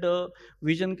so that the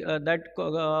vision,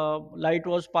 light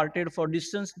was parted for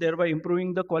distance, thereby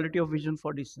improving the quality of vision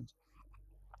for distance.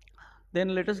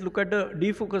 Then let us look at the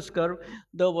defocus curve.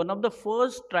 One of the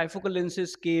first trifocal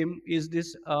lenses came is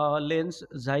this lens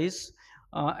Zeiss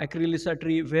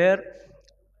acrylysatry, where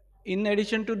in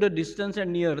addition to the distance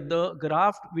and near, the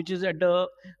graph which is at the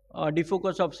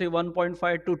defocus of say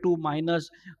 1.5 to 2 minus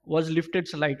was lifted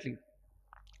slightly.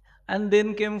 And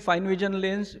then came fine vision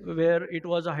lens, where it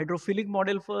was a hydrophilic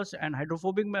model first and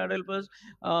hydrophobic model first,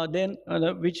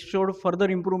 which showed further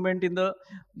improvement in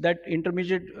that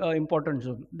intermediate important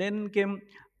zone. Then came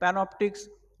panoptics,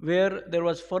 where there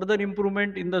was further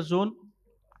improvement in the zone.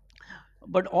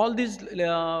 But all these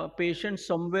patients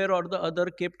somewhere or the other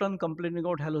kept on complaining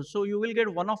about halos. So you will get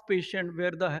one of patient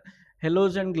where the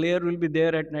halos and glare will be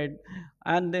there at night.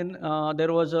 And then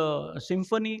there was a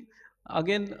symphony.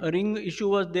 Again, a ring issue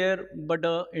was there, but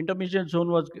intermediate zone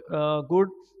was good,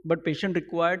 but patient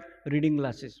required reading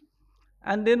glasses.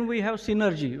 And then we have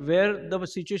synergy where the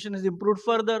situation is improved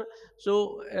further.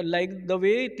 So like the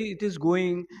way it is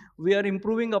going, we are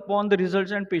improving upon the results,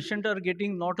 and patients are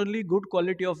getting not only good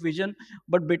quality of vision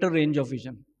but better range of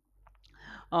vision.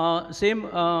 Same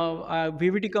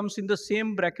VVT comes in the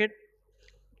same bracket,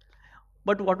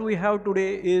 but what we have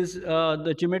today is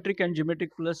the geometric and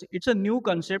geometric plus. It's a new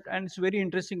concept and it's very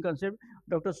interesting concept.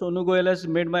 Dr. Sonu Goyal has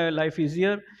made my life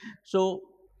easier. So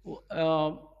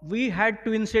we had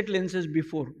twin set lenses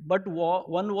before, but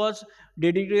one was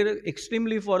dedicated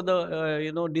extremely for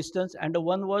the distance, and the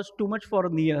one was too much for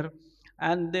near,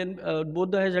 and then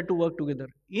both the eyes had to work together.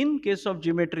 In case of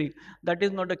geometric, that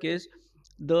is not the case.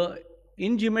 The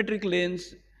in geometric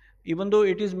lens, even though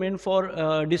it is meant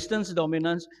for distance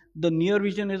dominance, the near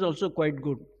vision is also quite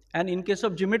good. And in case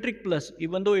of geometric plus,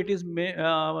 even though it is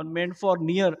meant for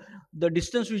near, the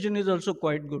distance vision is also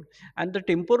quite good, and the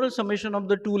temporal summation of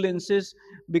the two lenses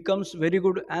becomes very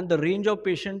good, and the range of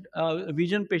patient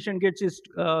vision patient gets is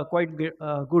quite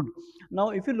good. Now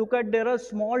if you look at, there are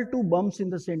small two bumps in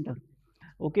the center.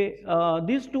 Okay,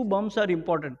 these two bumps are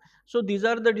important. So these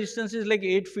are the distances like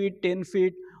 8 feet, 10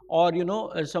 feet,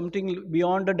 or something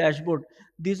beyond the dashboard.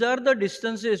 These are the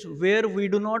distances where we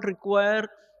do not require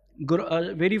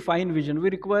very fine vision. We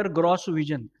require gross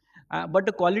vision. But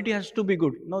the quality has to be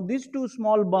good. Now these two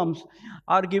small bumps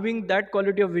are giving that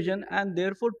quality of vision, and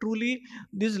therefore truly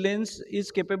this lens is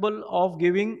capable of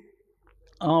giving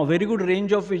very good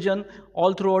range of vision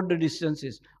all throughout the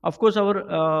distances. Of course,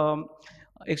 our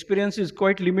experience is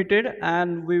quite limited,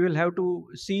 and we will have to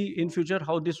see in future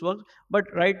how this works. But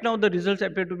right now, the results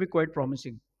appear to be quite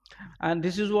promising. And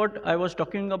this is what I was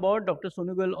talking about. Dr.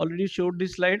 Sonugal already showed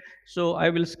this slide, so I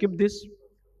will skip this.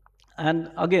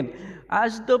 And again,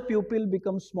 as the pupil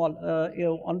becomes small,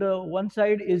 on the one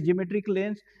side is geometric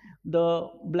lens. The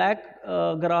black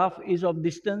graph is of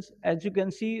distance. As you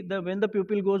can see, when the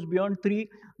pupil goes beyond 3,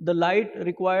 the light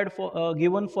required for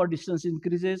given for distance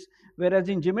increases. Whereas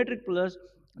in geometric plus,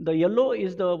 the yellow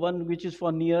is the one which is for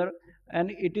near,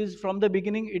 and it is from the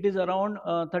beginning it is around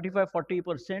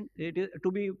 35-40%. It is,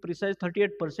 to be precise,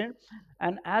 38%.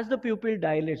 And as the pupil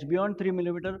dilates beyond 3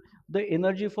 millimeter, the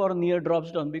energy for near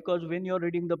drops down, because when you're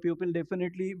reading, the pupil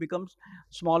definitely becomes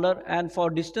smaller, and for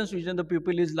distance vision the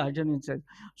pupil is larger in size.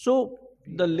 So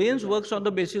the lens works on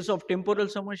the basis of temporal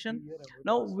summation.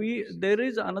 Now there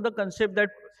is another concept that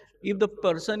if the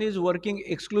person is working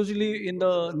exclusively in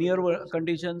the near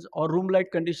conditions or room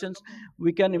light conditions,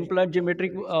 we can implant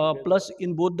geometric plus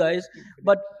in both the eyes.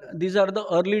 But these are the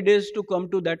early days to come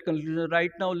to that conclusion.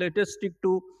 Right now, let us stick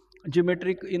to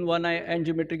geometric in one eye and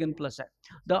geometric in plus eye.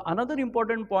 The another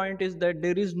important point is that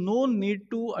there is no need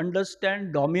to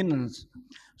understand dominance.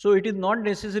 So it is not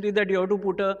necessary that you have to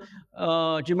put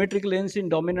a geometric lens in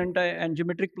dominant eye and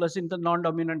geometric plus in the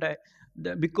non-dominant eye,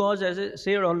 because as I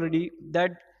said already,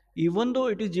 that even though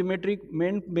it is geometric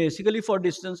meant basically for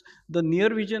distance, the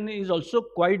near vision is also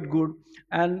quite good.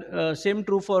 And same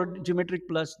true for geometric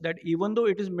plus, that even though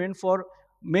it is meant for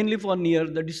mainly for near,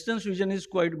 the distance vision is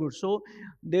quite good. So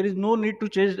there is no need to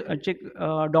check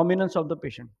dominance of the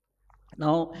patient.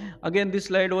 Now again, this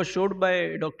slide was showed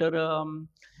by Dr.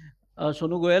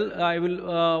 Sonu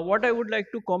Goyal. What I would like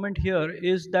to comment here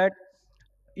is that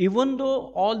even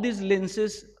though all these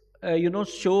lenses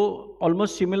show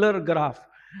almost similar graph,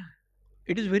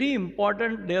 it is very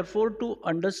important therefore to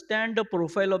understand the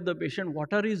profile of the patient,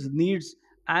 what are his needs,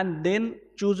 and then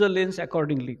choose a lens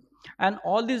accordingly. And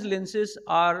all these lenses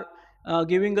are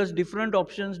giving us different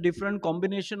options, different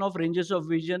combination of ranges of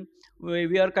vision.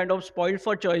 We are kind of spoiled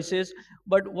for choices,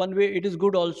 but one way it is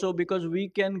good also, because we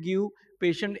can give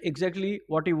patient exactly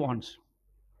what he wants.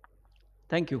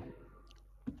 Thank you.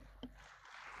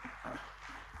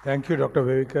 Thank you, Dr.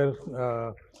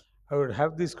 Vivekar. I would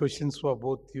have these questions for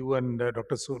both you and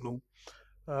Dr. Sonu.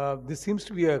 This seems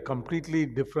to be a completely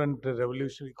different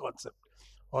revolutionary concept.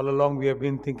 All along, we have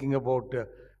been thinking about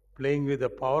playing with the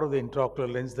power of the intraocular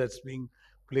lens that's being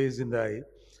placed in the eye.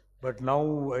 But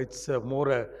now it's more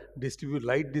a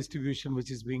light distribution which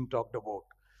is being talked about.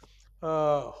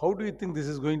 How do you think this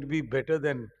is going to be better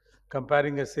than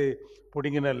comparing, say,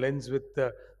 putting in a lens with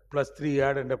 +3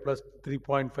 add and a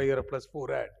 +3.5 or a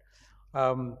 +4 add?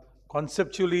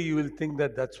 Conceptually, you will think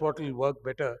that that's what will work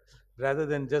better rather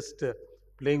than just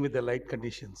playing with the light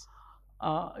conditions.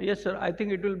 Yes, sir. I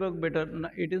think it will work better.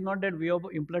 It is not that we have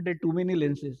implanted too many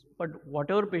lenses, but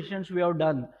whatever patients we have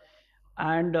done,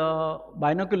 and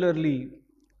binocularly,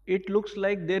 it looks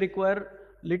like they require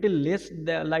little less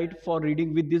light for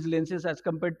reading with these lenses as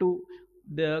compared to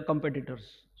the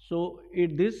competitors. So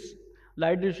this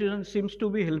light distribution seems to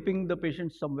be helping the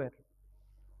patients somewhere.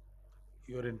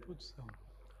 Your inputs?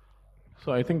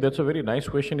 So I think that's a very nice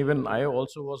question. Even I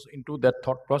also was into that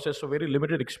thought process. So very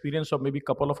limited experience of maybe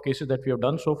couple of cases that we have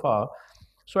done so far.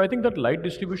 So I think that light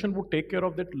distribution would take care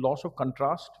of that loss of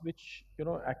contrast, which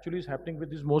actually is happening with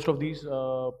these most of these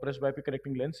presbyopic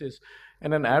correcting lenses.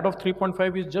 And an add of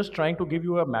 3.5 is just trying to give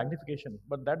you a magnification,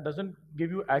 but that doesn't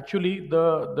give you actually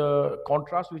the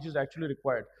contrast which is actually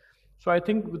required. So I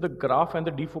think with the graph and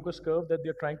the defocus curve that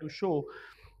they're trying to show,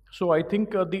 so I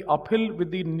think the uphill with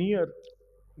the near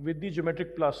with the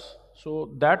geometric plus,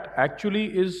 so that actually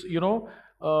is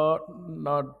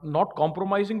not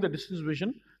compromising the distance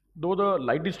vision, though the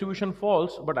light distribution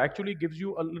falls, but actually gives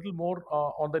you a little more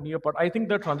on the near part. I think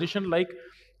the transition like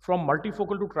from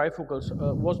multifocal to trifocals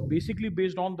was basically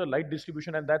based on the light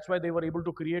distribution, and that's why they were able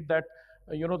to create that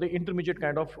the intermediate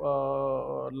kind of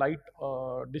light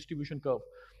distribution curve.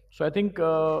 So I think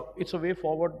it's a way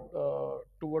forward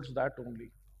towards that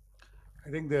only. I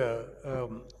think the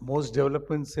most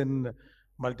developments in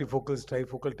multifocals,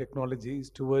 trifocal technology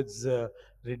is towards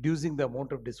reducing the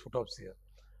amount of dysphotopsia.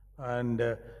 And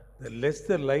the less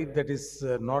the light that is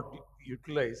not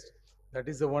utilized, that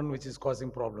is the one which is causing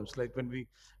problems. Like when we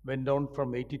went down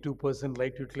from 82%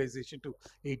 light utilization to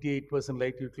 88%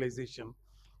 light utilization,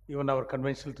 even our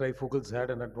conventional trifocals had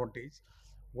an advantage.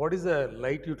 What is the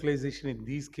light utilization in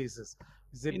these cases?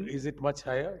 Is it much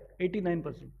higher?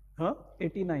 89%. Huh?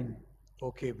 89.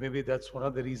 Okay, maybe that's one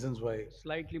of the reasons why.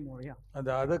 Slightly more, yeah. And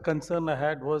the other concern I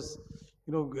had was,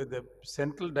 the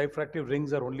central diffractive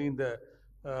rings are only in the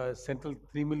central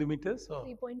 3 millimeters or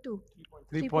 3.2.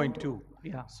 3.2.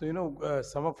 Yeah. So,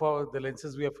 some of the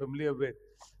lenses we are familiar with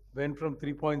went from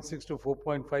 3.6 to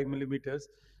 4.5 millimeters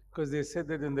because they said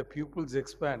that when the pupils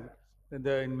expand,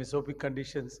 in mesopic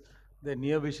conditions, the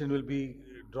near vision will be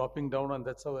dropping down, and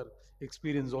that's our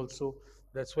experience also.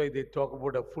 That's why they talk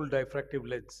about a full diffractive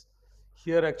lens.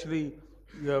 Here, actually,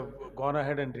 you have gone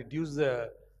ahead and reduced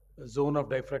the zone of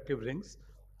diffractive rings.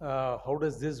 How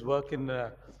does this work in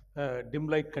dim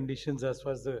light conditions as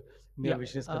far as the near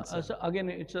vision is concerned? So again,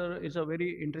 it's a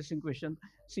very interesting question.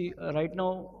 See, right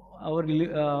now our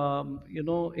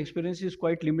experience is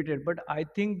quite limited, but I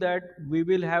think that we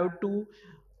will have to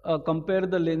compare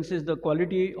the lenses, the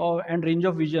quality and range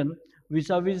of vision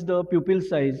vis-a-vis the pupil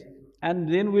size,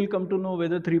 and then we'll come to know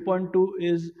whether 3.2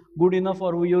 is good enough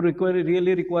or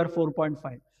really require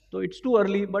 4.5. So it's too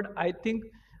early, but I think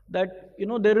that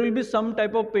there will be some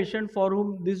type of patient for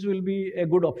whom this will be a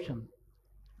good option,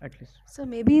 at least. So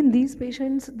maybe in these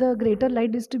patients, the greater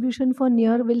light distribution for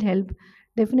near will help.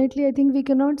 Definitely, I think we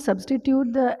cannot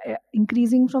substitute the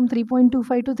increasing from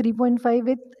 3.25 to 3.5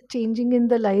 with changing in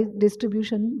the light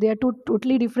distribution. They are two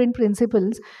totally different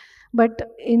principles. But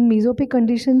in mesopic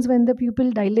conditions, when the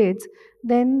pupil dilates,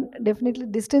 then definitely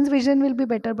distance vision will be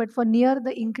better. But for near,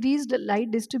 the increased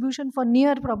light distribution for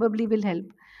near probably will help.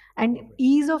 And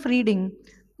ease of reading,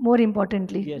 more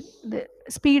importantly. Yes. The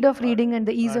speed of reading and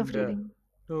the ease of reading.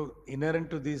 So inherent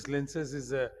to these lenses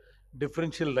is a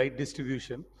differential light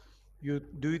distribution. Do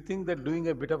you think that doing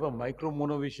a bit of a micro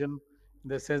monovision, in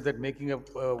the sense that making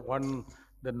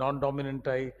the non-dominant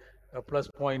eye a plus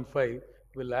 0.5,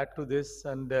 will add to this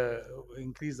and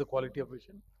increase the quality of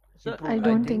vision? I Improve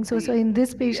don't think so. So in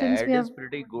this The patients, ad we have. is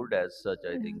pretty good as such,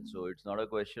 I think. So it's not a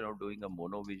question of doing a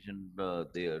monovision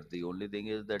there. The only thing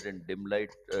is that in dim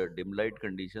light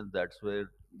conditions, that's where,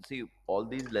 see, all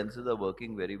these lenses are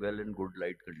working very well in good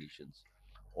light conditions.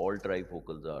 All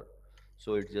trifocals are.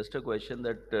 So it's just a question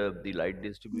that the light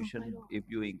distribution, if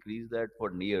you increase that for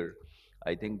near,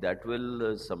 I think that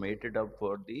will summate it up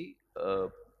for the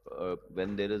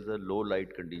when there is a low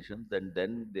light condition,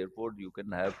 then therefore you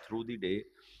can have through the day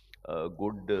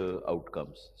good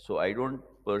outcomes. So I don't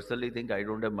personally think, I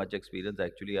don't have much experience.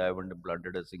 Actually, I haven't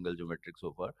implanted a single geometric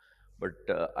so far, but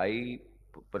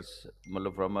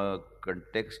matlab from a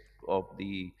context of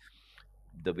the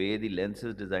way the lens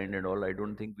is designed and all, I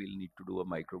don't think we'll need to do a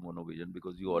micro monovision,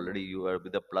 because you are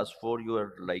with a +4, you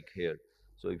are like here.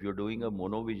 So if you're doing a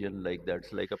monovision, like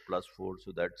that's like a +4,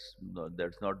 so that's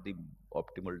not the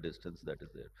optimal distance that is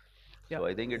there. So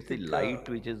I think it's the light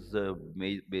which is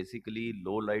basically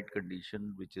low light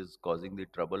condition which is causing the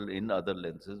trouble in other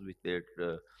lenses, which they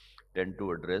tend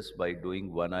to address by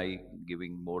doing one eye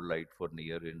giving more light for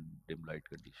near in dim light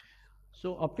conditions.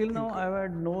 So up till now, I've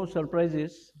had no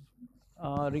surprises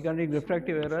regarding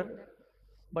refractive error.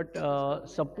 But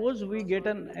suppose we get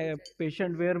a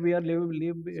patient where we are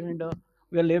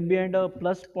left behind a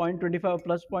plus 0.25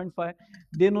 plus 0.5,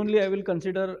 then only I will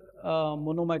consider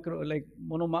mono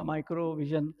micro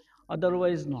vision.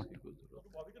 Otherwise, not.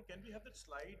 Can we have that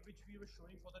slide which we were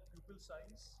showing for that pupil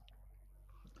size?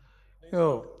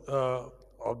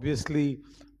 Obviously,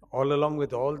 all along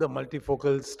with all the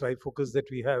multifocals, trifocals that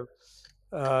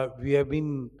we have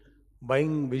been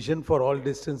buying vision for all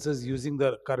distances using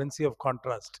the currency of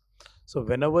contrast. So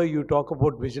whenever you talk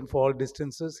about vision for all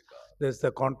distances, there's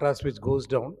the contrast which goes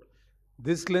down.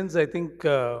 This lens, I think,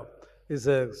 is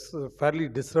a fairly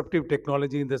disruptive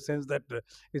technology in the sense that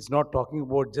it's not talking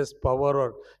about just power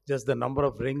or just the number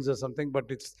of rings or something, but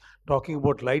it's talking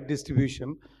about light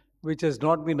distribution, which has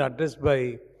not been addressed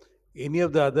by any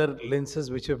of the other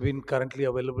lenses which have been currently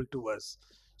available to us.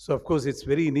 So, of course, it's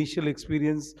very initial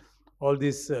experience all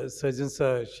these surgeons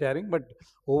are sharing, but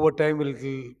over time it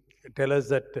will tell us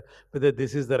that whether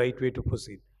this is the right way to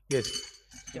proceed. Yes.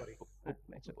 Yeah. Sorry.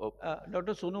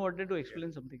 Dr. Sonu wanted to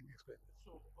explain something.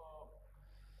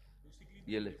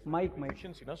 Mike.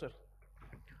 Efficiency, no, sir.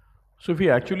 So if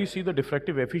we actually see the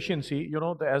diffractive efficiency,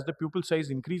 as the pupil size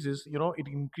increases, it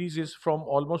increases from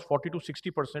almost 40 to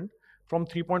 60% from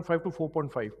 3.5 to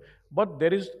 4.5. But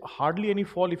there is hardly any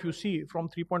fall if you see from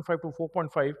 3.5 to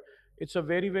 4.5. It's a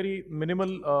very, very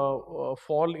minimal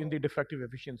fall in the diffractive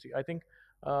efficiency. I think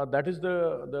that is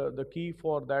the key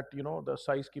for that, the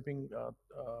size keeping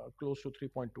close to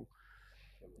 3.2.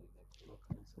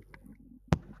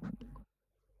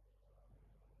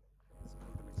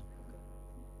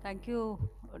 Thank you,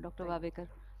 Dr. Vavekar.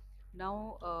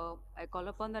 Now, I call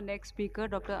upon the next speaker,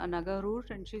 Dr. Anagarur,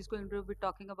 and she's going to be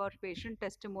talking about patient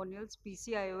testimonials,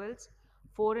 PCIOLs,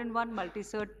 4-in-1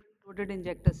 multi-cert loaded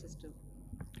injector system.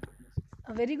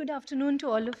 A very good afternoon to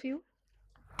all of you.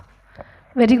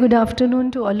 Very good afternoon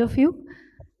to all of you.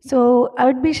 So I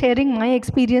would be sharing my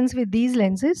experience with these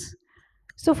lenses.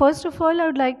 So first of all, I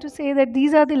would like to say that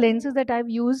these are the lenses that I've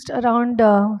used, around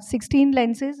 16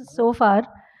 lenses so far.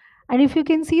 And if you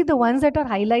can see the ones that are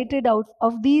highlighted out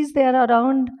of these, there are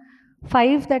around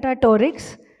 5 that are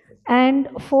torics and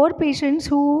 4 patients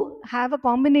who have a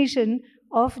combination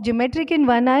of geometric in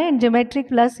one eye and geometric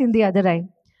plus in the other eye.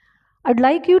 I'd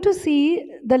like you to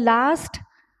see the last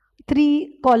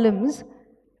 3 columns,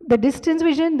 the distance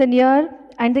vision, the near,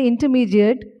 and the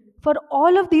intermediate for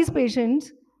all of these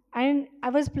patients. And I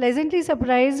was pleasantly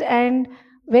surprised and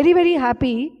very, very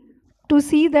happy to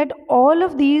see that all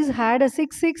of these had a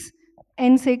 6.6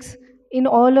 N6 in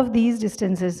all of these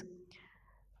distances.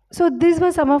 So these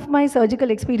were some of my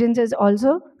surgical experiences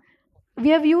also. We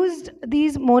have used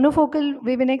these monofocal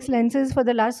Vivinex lenses for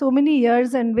the last so many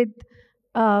years, and with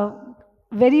uh,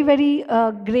 very, very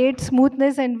great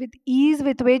smoothness and with ease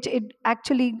with which it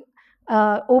actually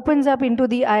opens up into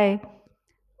the eye.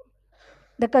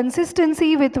 The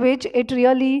consistency with which it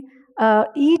really,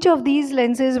 each of these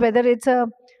lenses, whether it's a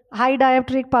high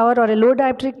dioptric power or a low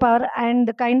dioptric power, and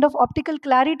the kind of optical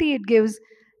clarity it gives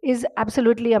is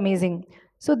absolutely amazing.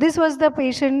 So this was the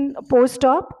patient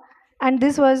post-op, and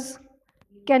this was,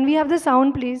 can we have the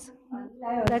sound please?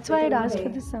 That's why I'd asked for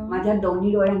the sound. माझ्या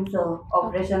दोन्ही डोळ्यांचं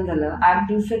operation झालं. 8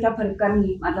 दिवसाच्या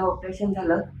फरकाने माझं operation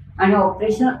झालं आणि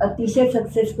operation अतिशय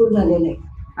successful झालेलं आहे.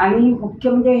 आणि मुख्य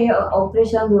म्हणजे हे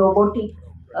operation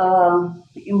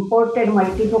robotic imported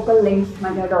multifocal lens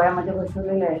माझ्या डोळ्यामध्ये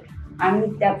बसवलेलं आहे आणि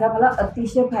त्याचा मला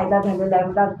अतिशय फायदा झालेला आहे.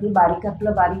 मला अगदी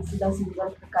बारीकातलं बारीकसुद्धा सुंदर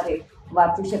प्रकारे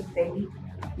वाचू शकते मी.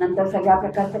 नंतर सगळ्या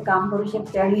प्रकारचं काम करू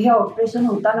शकते आणि हे ऑपरेशन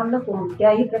होताना मला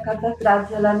कोणत्याही प्रकारचा त्रास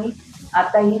झाला नाही.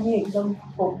 आताही मी एकदम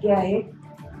ओके आहे.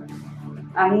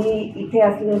 आणि इथे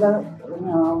असलेलं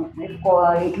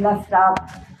इथला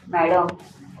स्टाफ, मॅडम,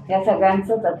 या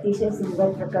सगळ्यांचंच अतिशय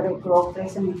सुंदर प्रकारे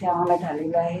कोऑपरेशन इथे आम्हाला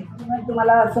झालेलं आहे.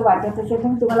 तुम्हाला असं वाटत असेल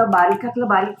तर तुम्हाला बारीकातलं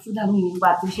बारीकसुद्धा मी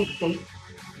वाचू शकते.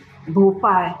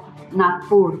 भोपाळ,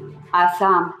 नागपूर,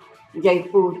 आसाम,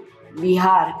 जयपूर,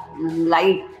 बिहार,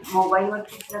 लाईट मोबाईलवर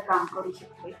सुद्धा काम करू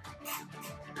शकते.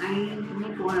 आणि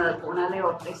तुम्ही कोणालाही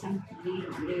ऑपरेशन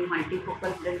म्हणजे मल्टीफोकल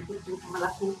लेन्सचं तुम्हाला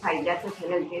खूप फायद्याचं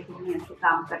ठरेल. जे तुम्ही असं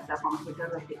काम करता,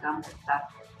 कॉम्प्युटरवरती काम करता,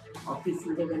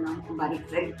 ऑफिसमध्ये ज्यांना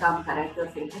बारीक काम करायचं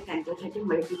असेल तर त्यांच्यासाठी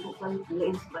मल्टीफोकल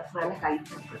लेन्स बसवायला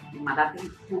काहीच हरकत नाही. मला तरी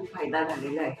खूप फायदा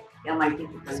झालेला आहे या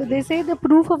multifocal. So they say the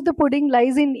proof of the pudding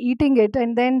lies in eating it,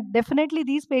 and then definitely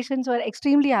these patients were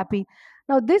extremely happy.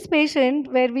 Now this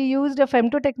patient, where we used a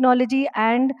femto technology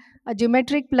and a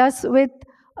geometric plus with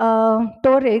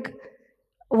toric,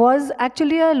 was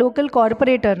actually a local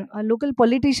corporator, a local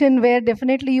politician, where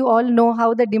definitely you all know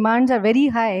how the demands are very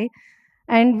high,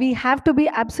 and we have to be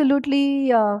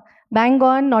absolutely bang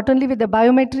on, not only with the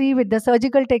biometry, with the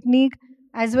surgical technique,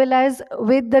 as well as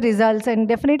with the results. And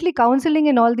definitely counseling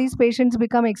in all these patients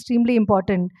become extremely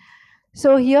important.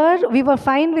 So here we were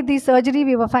fine with the surgery,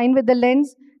 we were fine with the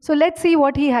lens. So let's see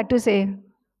what he had to say.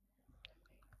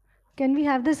 Can we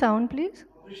have the sound please?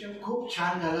 Operation खूप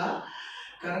छान झाला.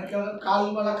 कारण काल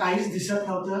मला काहीच दिसत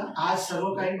नव्हतं. आज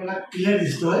सर्व काही मला क्लिअर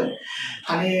दिसतोय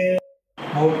आणि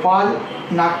Bhopal,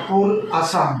 Nagpur,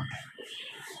 Assam.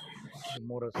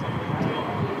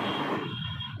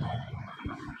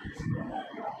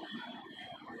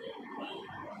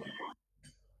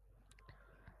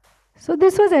 So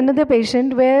this was another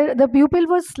patient where the pupil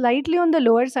was slightly on the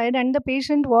lower side and the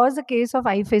patient was a case of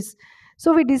IFIS.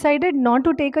 So we decided not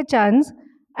to take a chance,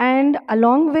 and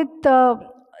along with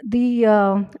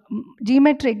the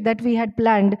geometric that we had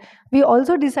planned, we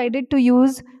also decided to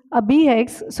use a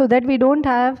BX so that we don't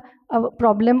have a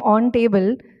problem on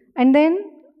table. And then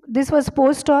this was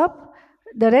post-op.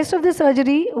 The rest of the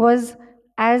surgery was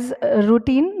as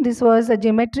routine. This was a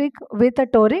geometric with a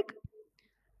toric,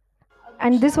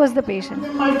 and this was the patient.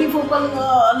 Multifocal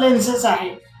lenses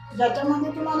आहेत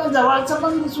ज्याच्यामध्ये तुम्हाला जवळचं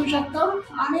पण दिसू शकतं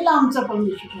आणि लांबचं पण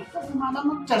दिसू शकतं. तुम्हाला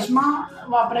मग चष्मा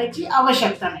वापरायची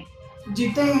आवश्यकता नाही.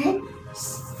 जिथे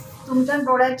तुमच्या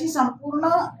डोळ्याची संपूर्ण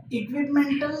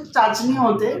इक्विपमेंटल चाचणी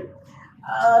होते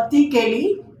ती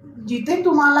केली, जिथे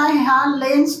तुम्हाला ह्या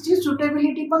लेन्सची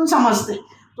सुटेबिलिटी पण समजते.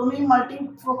 तुम्ही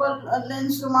मल्टीफोकल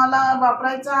लेन्स तुम्हाला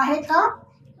वापरायचा आहे का,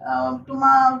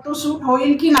 तो सूट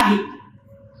होईल की नाही.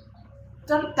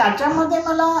 तर त्याच्यामध्ये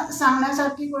मला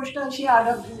सांगण्यासारखी गोष्ट अशी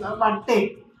वाटते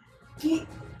की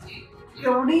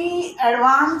एवढी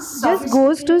advance. This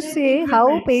goes to say how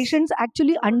patients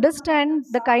actually understand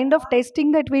the kind of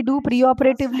testing that we do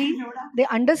preoperatively. They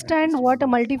understand what a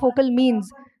multifocal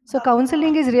means. So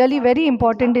counseling is really very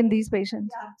important in these patients.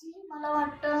 मला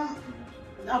वाटतं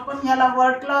आपण याला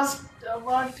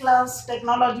world class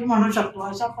technology म्हणू शकतो.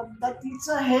 अशा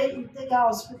पद्धतीचं हे इथे या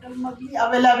हॉस्पिटलमधली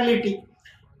अवेलेबिलिटी,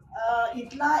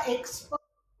 इथला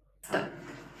एक्सपर्ट.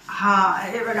 हा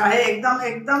हे बघा, हे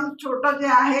एकदम छोटं जे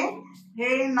आहे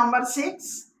हे number 6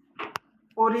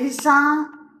 Orissa,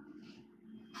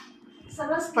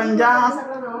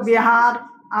 Punjab, Bihar,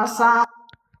 Assam.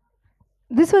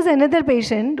 This was another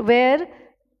patient where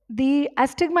the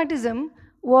astigmatism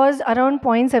was around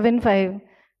 0.75,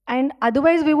 and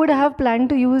otherwise we would have planned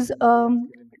to use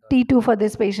T2 for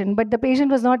this patient, but the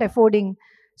patient was not affording.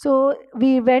 So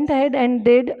we went ahead and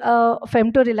did a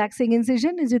femto-relaxing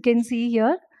incision, as you can see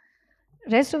here.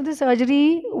 Rest of the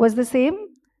surgery was the same.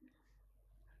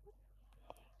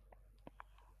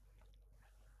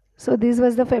 So this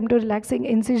was the femto-relaxing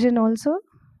incision also.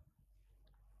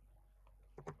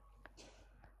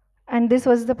 And this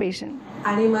was the patient.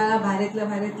 आणि मला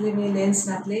भारीतले मी lens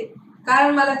घातले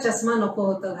कारण मला चष्मा नको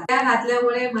होतं. त्या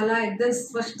घातल्यामुळे मला एकदम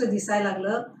स्पष्ट दिसायला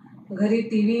लागलं. घरी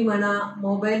टीव्ही म्हणा,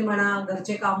 मोबाईल म्हणा,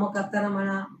 घरचे कामं करताना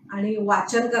म्हणा आणि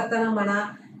वाचन करताना म्हणा,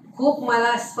 खूप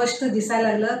मला स्पष्ट दिसायला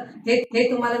लागलं. हे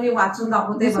तुम्हाला मी वाचून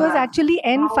दाखवते. This was actually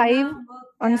N5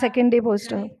 on second day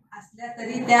post-op. असल्या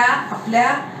तरी त्या आपल्या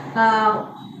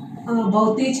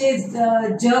भोवतीचे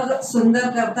जग सुंदर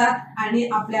करतात आणि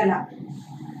आपल्याला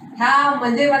ह्या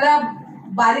म्हणजे मला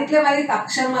बारीकले बारीक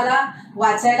अक्षर मला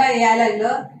वाचायला यायला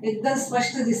लागलं, एकदम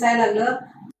स्पष्ट दिसायला लागलं.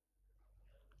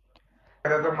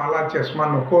 मला चष्मा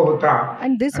नको होता.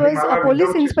 And this was a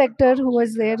police inspector who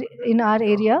was there in our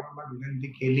area. विनंती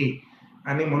केली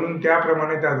आणि म्हणून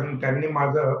त्याप्रमाणे त्यांनी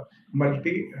माझं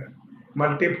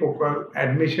मल्टीफोकल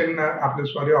ॲडमिशन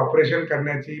ऑपरेशन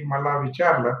करण्याची मला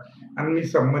विचारलं आणि मी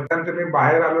संमतानंतर मी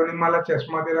बाहेर आलो आणि मला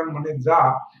चष्मा दिला. म्हणे जा,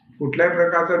 कुठल्याही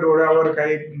प्रकारचं डोळ्यावर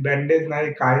काही बँडेज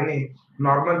नाही, काही नाही,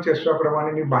 नॉर्मल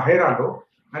चष्म्याप्रमाणे मी बाहेर आलो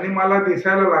आणि मला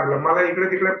दिसायला लागलं. मला इकडे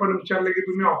तिकडे पण विचारलं की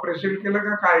तुम्ही ऑपरेशन केलं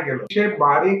का, काय केलं. अतिशय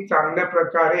बारीक चांगल्या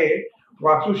प्रकारे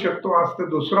वाचू शकतो. आज तर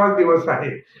दुसराच दिवस आहे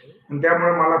आणि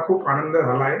त्यामुळे मला खूप आनंद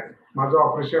झाला आहे. माझं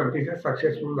ऑपरेशन अतिशय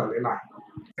सक्सेसफुल झालेलं आहे.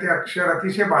 ते अक्षर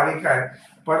अतिशय बारीक आहे,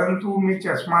 परंतु मी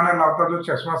चष्मा न लावता जो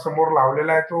चष्मा समोर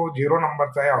लावलेला आहे तो 0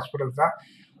 नंबरचा आहे हॉस्पिटलचा.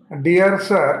 Dear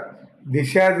sir,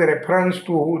 this has reference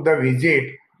to the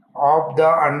visit of the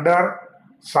under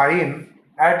sign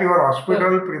at your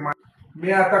hospital प्रिमा.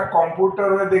 मी आता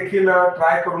कॉम्प्युटरवर देखील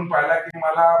ट्राय करून पाहिला की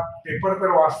मला पेपर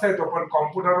तर वाचता येतो पण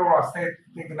कॉम्प्युटरवर वाचता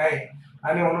येत नाही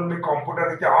आणि म्हणून मी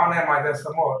कॉम्प्युटर इथे ऑन आहे माझ्या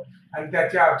समोर आणि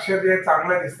त्याचे अक्षर जे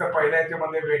चांगलं दिसतं. पहिल्या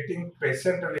याच्यामध्ये waiting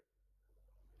patient.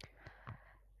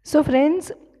 So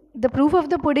friends, the proof of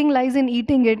the pudding lies in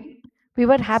eating it. We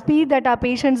were happy that our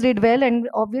patients did well, and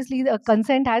obviously the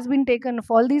consent has been taken of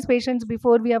all these patients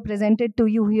before we are presented to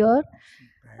you here.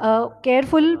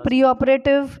 Careful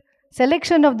preoperative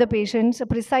selection of the patients, a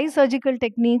precise surgical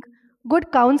technique, good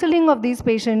counseling of these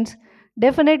patients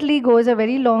definitely goes a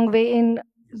very long way in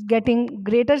getting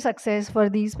greater success for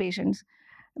these patients.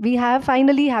 We have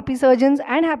finally happy surgeons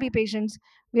and happy patients.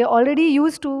 We are already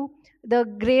used to the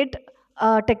great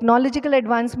technological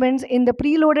advancements in the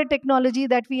preloaded technology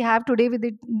that we have today with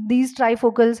these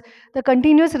trifocals, the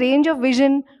continuous range of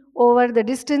vision over the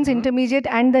distance, intermediate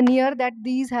and the near that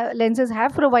these lenses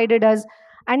have provided us.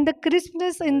 and the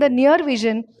crispness in the near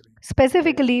vision,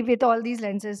 specifically with all these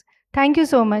lenses. Thank you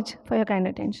so much for your kind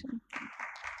attention.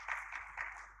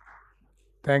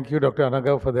 Thank you, Dr.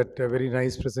 Anaga, for that very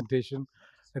nice presentation.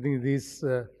 I think these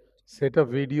set of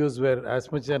videos were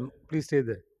as much an, please stay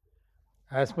there,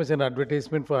 as much an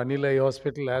advertisement for Anil Eye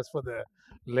Hospital as for the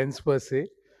lens per se.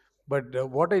 But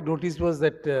what I noticed was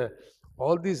that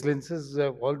all these lenses,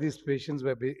 all these patients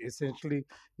were essentially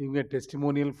giving a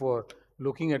testimonial for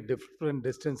looking at different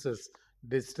distances,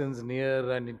 distance, near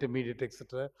and intermediate,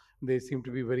 etc. They seem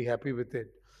to be very happy with it.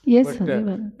 Yes, But sir, they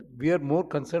were. we are more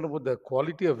concerned about the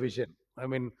quality of vision. I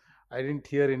mean, I didn't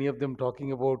hear any of them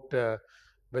talking about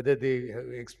whether they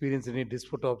experience any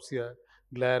dysphotopsia,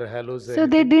 glare, halos, or So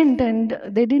they anything. didn't,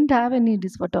 and they didn't have any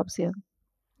dysphotopsia.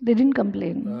 They didn't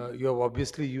complain. You have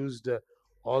obviously used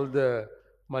all the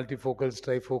multifocals,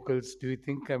 trifocals. Do you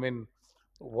think, I mean,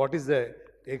 what is the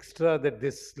extra that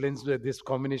this lens, this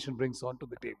combination brings onto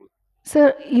the table?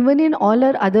 Sir, even in all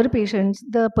our other patients,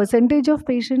 the percentage of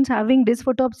patients having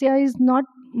dysphotopsia is not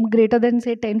greater than,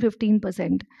 say,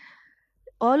 10-15%.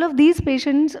 All of these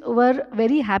patients were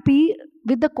very happy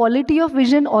with the quality of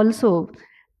vision also.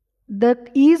 The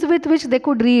ease with which they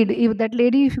could read, if that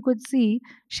lady, if you could see,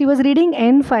 she was reading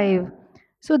N5.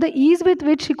 So the ease with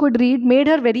which she could read made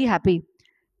her very happy.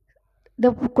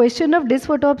 The question of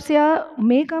dysphotopsia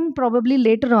may come probably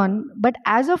later on, but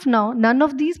as of now, none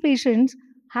of these patients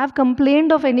have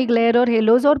complained of any glare or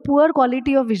halos or poor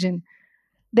quality of vision.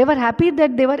 They were happy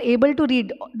that they were able to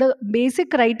read. The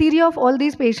basic criteria of all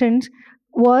these patients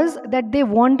was that they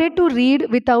wanted to read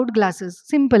without glasses.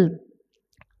 Simple.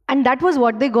 And that was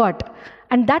what they got.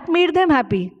 And that made them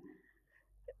happy.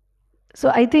 So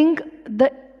I think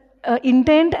the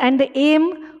intent and the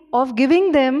aim of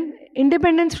giving them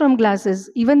independence from glasses,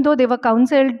 even though they were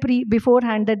counseled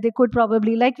beforehand that they could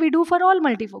probably, like we do for all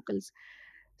multifocals.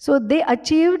 So they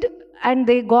achieved and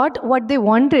they got what they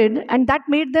wanted, and that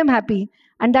made them happy.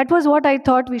 And that was what I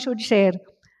thought we should share.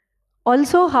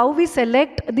 Also, how we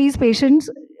select these patients,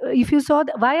 if you saw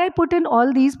why I put in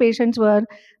all these patients were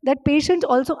that patients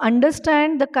also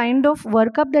understand the kind of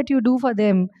workup that you do for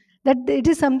them, that it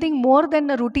is something more than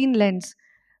a routine lens.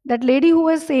 That lady who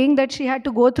was saying that she had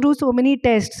to go through so many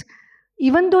tests,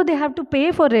 even though they have to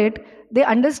pay for it, they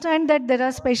understand that there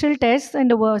are special tests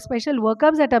and special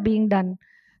workups that are being done.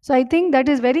 So I think that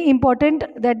is very important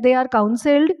that they are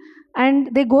counseled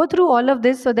and they go through all of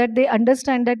this so that they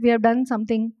understand that we have done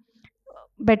something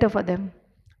better for them.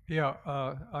 Yeah,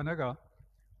 Anaga,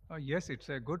 yes, it's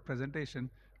a good presentation,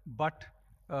 but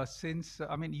since,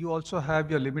 I mean, you also have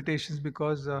your limitations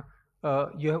because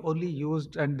you have only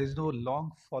used and there's no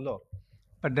long follow.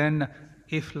 But then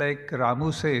if like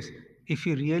Ramu says, if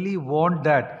you really want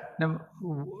that, now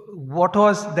what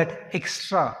was that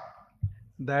extra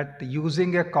that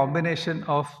using a combination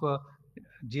of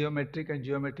geometric and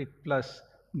geometric plus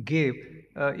gave,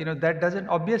 that doesn't,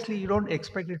 obviously you don't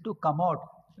expect it to come out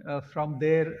from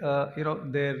their,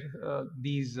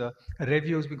 these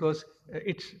reviews because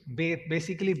it's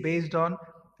basically based on,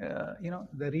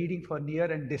 the reading for near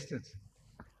and distance.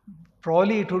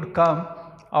 Probably it would come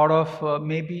out of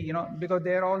maybe, because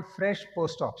they're all fresh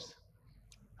post-ops.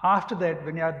 After that,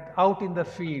 when you are out in the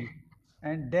field,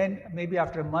 and then maybe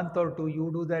after a month or two,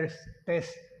 you do the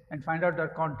test and find out the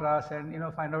contrast and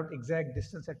find out exact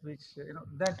distance at which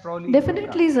that probably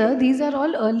Definitely, sir. These are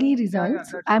all early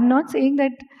results. I'm not saying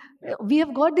that we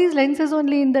have got these lenses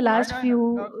only in the last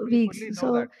few weeks.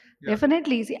 So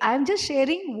definitely, see, I'm just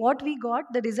sharing what we got,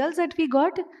 the results that we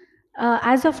got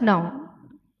as of now.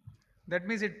 That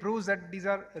means it proves that these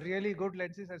are really good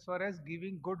lenses as far as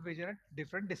giving good vision at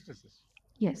different distances.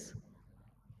 Yes.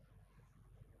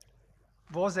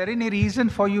 Was there any reason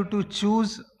for you to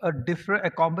choose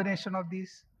a combination of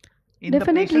these?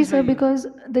 Definitely, sir, because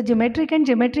the geometric and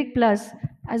geometric plus,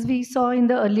 as we saw in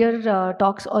the earlier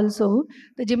talks also,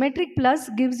 the geometric plus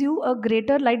gives you a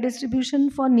greater light distribution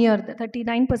for near, the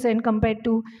 39% compared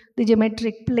to the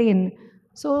geometric plane.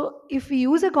 So if we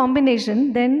use a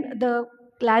combination, then the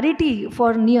clarity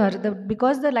for near,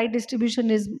 because the light distribution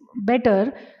is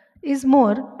better, is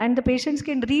more, and the patients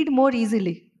can read more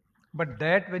easily. But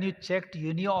that when you checked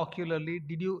uniocularly,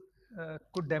 did you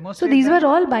could So demonstrate these that? were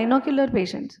all binocular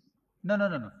patients.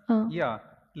 No. Yeah,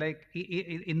 like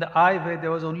in the eye where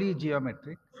there was only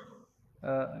geometric,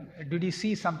 did you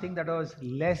see something that was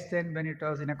less than when it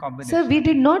was in a combination? Sir, we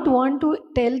did not want to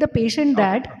tell the patient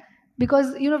that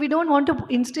because we don't want to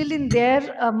instill in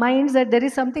their minds that there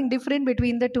is something different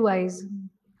between the two eyes.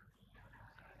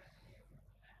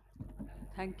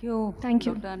 Thank you, Thank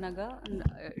you. Dr. Anaga. And,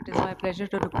 it is my pleasure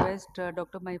to request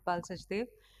Dr. Mahipal Sachdev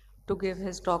to give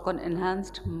his talk on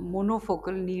enhanced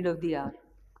monofocal need of the hour.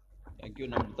 Thank you,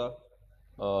 Namrata.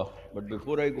 But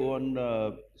before I go on,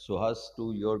 Suhas,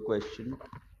 to your question,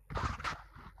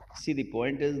 see, the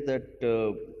point is that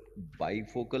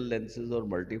bifocal lenses or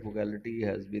multifocality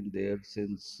has been there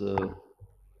since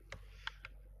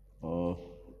uh,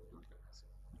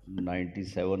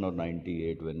 97 or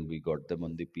 98 when we got them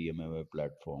on the PMMA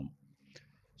platform.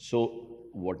 So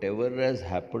whatever has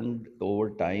happened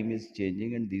over time is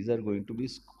changing, and these are going to be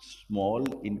small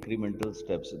incremental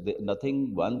steps.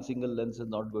 Nothing, one single lens is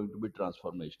not going to be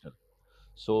transformational.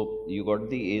 So you got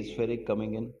the aspheric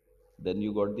coming in, then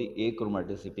you got the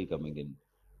achromaticity coming in,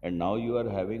 and now you are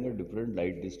having a different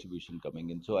light distribution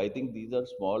coming in. So I think these are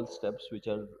small steps which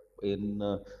are in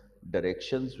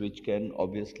directions which can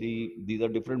obviously, these are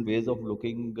different ways of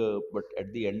looking, but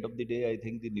at the end of the day, I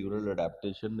think the neural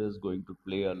adaptation is going to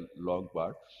play a long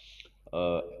part.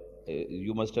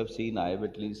 You must have seen, I have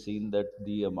at least seen that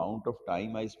the amount of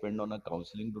time I spend on a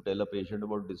counseling to tell a patient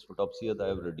about dysphotopsia, I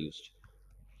have reduced.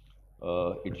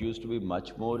 It used to be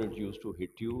much more, it used to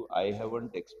hit you. I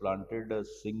haven't explanted a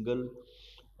single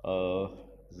uh,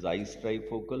 Zeiss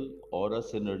trifocal or a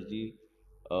Synergy.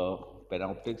 Uh,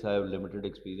 Panoptics, I have limited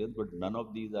experience, but none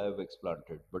of these I have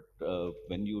explanted. But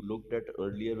when you looked at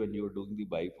earlier, when you were doing the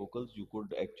bifocals, you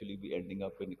could actually be ending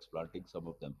up in explanting some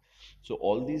of them. So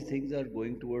all these things are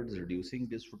going towards reducing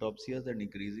dysphotopsias and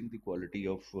increasing the quality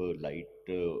of light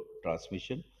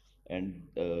transmission and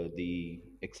the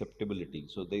acceptability.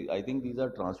 So I think these are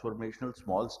transformational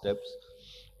small steps.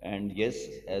 And yes,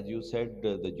 as you said,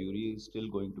 the jury is still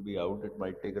going to be out. It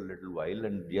might take a little while.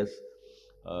 And yes,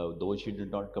 though she did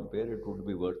not compare, it would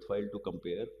be worthwhile to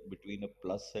compare between a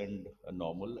plus and a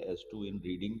normal as to in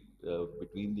reading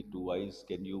between the two eyes,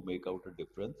 can you make out a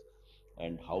difference?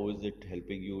 And how is it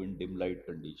helping you in dim light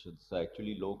conditions? So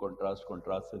actually, low contrast,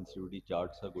 contrast sensitivity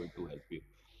charts are going to help you.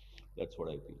 That's what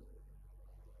I feel.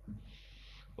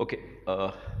 Okay,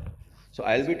 so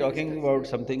I'll be talking about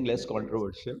something less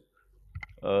controversial.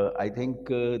 I think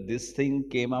this thing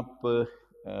came up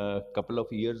a couple of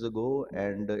years ago,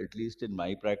 and at least in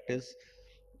my practice,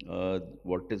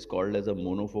 what is called as a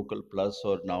monofocal plus,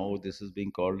 or now this is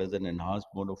being called as an enhanced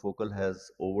monofocal,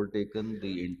 has overtaken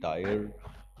the entire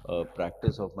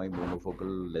practice of my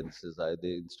monofocal lenses.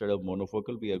 Instead of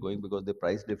monofocal, we are going because the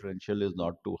price differential is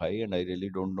not too high, and I really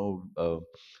don't know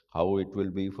how it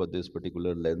will be for this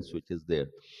particular lens which is there.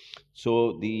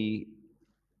 So the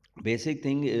basic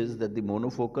thing is that the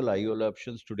monofocal IOL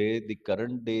options today, the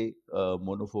current day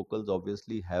monofocals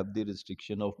obviously have the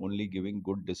restriction of only giving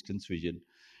good distance vision,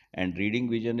 and reading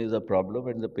vision is a problem,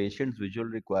 and the patient's visual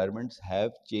requirements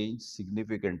have changed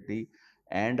significantly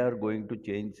and are going to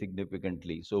change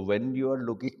significantly. So when you are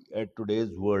looking at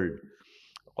today's world,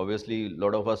 obviously a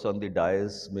lot of us on the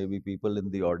dais, maybe people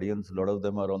in the audience, a lot of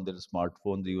them are on their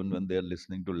smartphones even when they are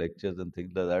listening to lectures and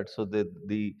things like that. So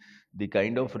the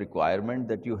kind of requirement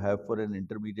that you have for an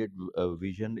intermediate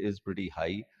vision is pretty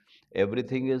high.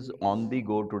 Everything is on the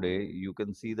go today. You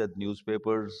can see that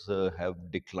newspapers have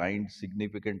declined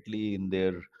significantly in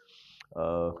their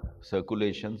uh,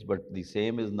 circulations, but the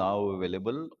same is now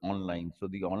available online. So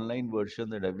the online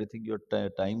version and everything, your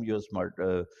time, your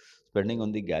spending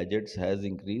on the gadgets has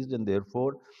increased, and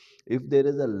therefore, if there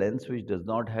is a lens which does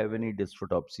not have any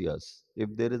dysphotopsias, if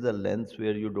there is a lens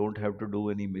where you don't have to do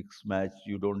any mix match,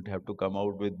 you don't have to come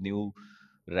out with new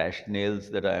rationales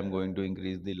that I am going to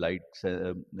increase the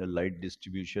light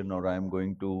distribution, or I am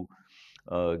going to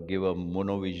give a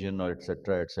monovision, or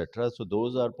etc etc. So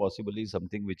those are possibly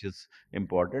something which is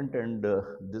important, and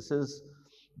this is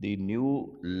the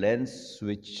new lens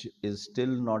which is still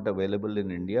not available in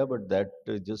India, but that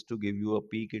just to give you a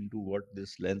peek into what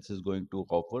this lens is going to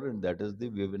offer, and that is the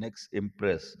Vivinex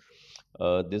Impress.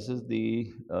 This is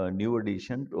the new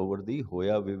addition over the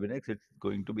Hoya Vivinex. It's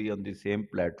going to be on the same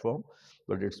platform,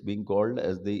 but it's being called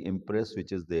as the Impress,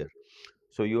 which is there.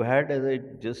 So you had, as I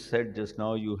just said just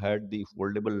now, you had the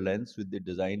foldable lens with the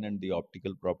design and the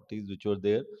optical properties which were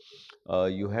there.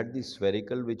 You had the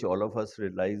spherical, which all of us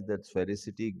realized that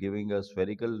sphericity, giving a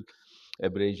spherical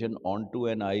abrasion onto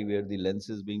an eye where the lens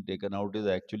is being taken out, is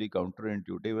actually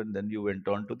counterintuitive. And then you went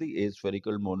on to the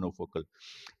aspherical monofocal.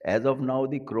 As of now,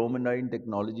 the chromonine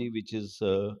technology, which is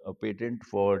a patent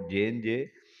for J&J,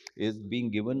 is being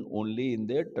given only in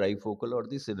their trifocal or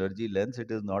the synergy lens.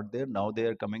 It is not there. Now they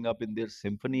are coming up in their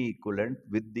symphony equivalent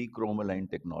with the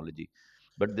chromoline technology.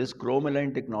 But this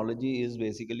chromoline technology is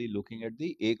basically looking at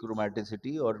the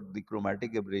achromaticity or the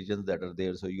chromatic abrasions that are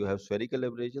there. So you have spherical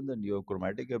abrasions and you have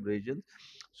chromatic abrasions.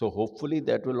 So hopefully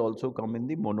that will also come in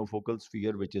the monofocal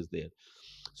sphere which is there.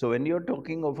 So when you're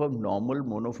talking of a normal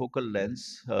monofocal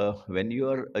lens, when you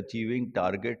are achieving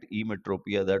target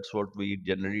emetropia, that's what we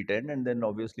generally tend. And then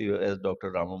obviously, as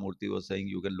Dr. Ramamurthy was saying,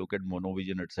 you can look at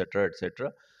monovision, etc.,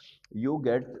 etc. You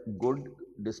get good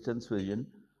distance vision.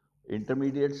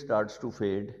 Intermediate starts to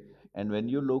fade, and when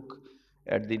you look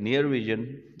at the near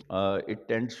vision, it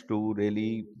tends to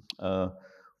really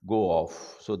go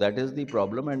off. So that is the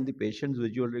problem, and the patient's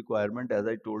visual requirement, as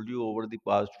I told you, over the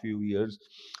past few years,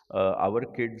 our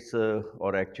kids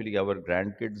or actually our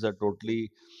grandkids are totally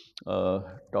uh,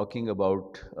 talking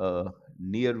about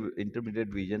near intermediate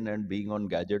vision and being on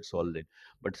gadgets all day.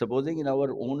 But supposing in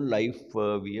our own life,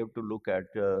 we have to look at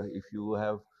if you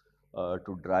have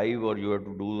to drive or you have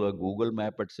to do a Google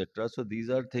map, etc. So these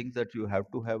are things that you have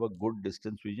to have a good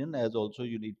distance vision, as also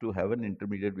you need to have an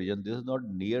intermediate vision. This is not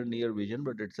near vision,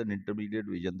 but it's an intermediate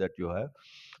vision that you have.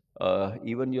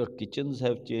 Even your kitchens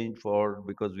have changed for,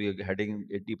 because we are heading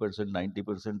 80%,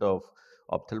 90% of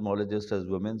ophthalmologists as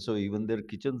women. So even their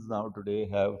kitchens now today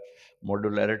have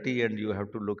modularity, and you have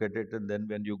to look at it. And then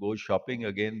when you go shopping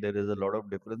again, there is a lot of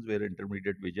difference where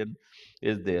intermediate vision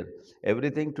is there.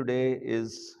 Everything today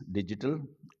is digital.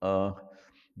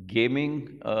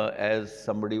 Gaming, as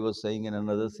somebody was saying in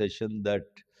another session, that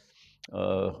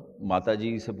माता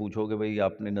जी से पूछो कि भाई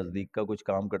आपने नज़दीक का कुछ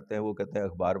काम करते हैं, वो कहते हैं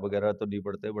अखबार वगैरह तो नहीं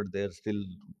पढ़ते, but they are still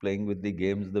playing with the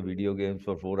games, the video games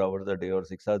for 4 hours a day or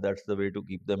 6 hours. That's the way to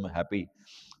keep them happy.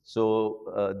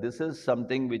 So this is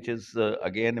something which is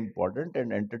again important,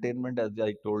 and entertainment, as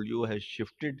I told you, has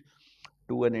shifted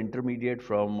to an intermediate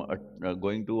from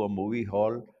going to a movie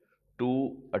hall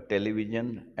to a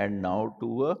television and now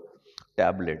to a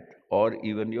tablet or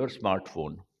even your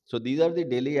smartphone. So these are the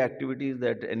daily activities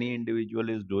that any individual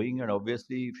is doing, and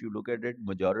obviously, if you look at it,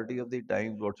 majority of the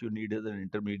times, what you need is an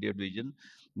intermediate vision.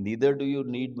 Neither do you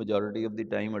need majority of the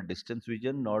time a distance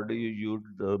vision, nor do you use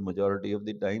majority of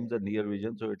the times a near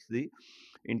vision. So it's the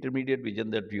intermediate vision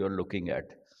that you are looking at.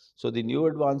 So the new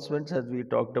advancements, as we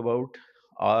talked about,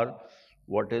 are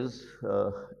what is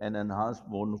an enhanced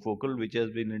monofocal, which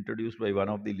has been introduced by one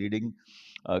of the leading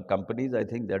companies. I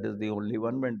think that is the only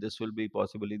one, and this will be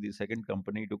possibly the second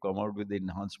company to come out with the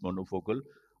enhanced monofocal.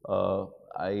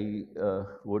 I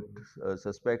would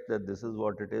suspect that this is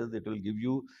what it is. It will give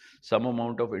you some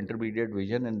amount of intermediate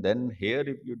vision, and then here,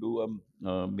 if you do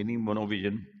a mini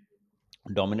monovision,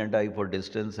 dominant eye for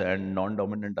distance and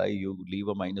non-dominant eye, you leave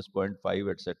a minus zero point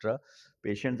 0.5, etc.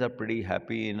 Patients are pretty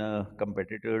happy in a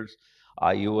competitor's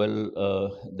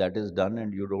IOL that is done,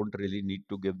 and you don't really need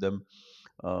to give them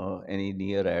any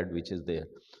near ad which is there.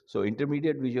 So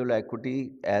intermediate visual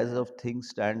acuity, as of things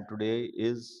stand today,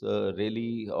 is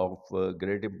really of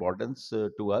great importance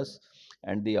to us,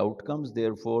 and the outcomes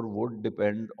therefore would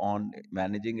depend on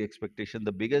managing expectation.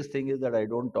 The biggest thing is that I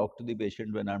don't talk to the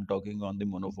patient when I'm talking on the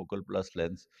monofocal plus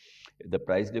lens. The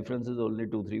price difference is only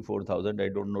 2 3 4,000. I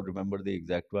don't know, remember the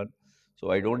exact one. So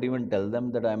I don't even tell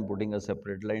them that I'm putting a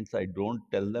separate lens. I don't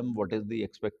tell them what is the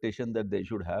expectation that they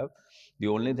should have. The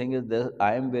only thing is that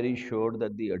I am very sure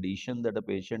that the addition that a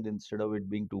patient, instead of it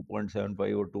being 2.75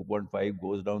 or 2.5,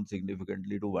 goes down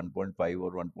significantly to 1.5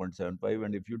 or 1.75.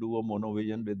 And if you do a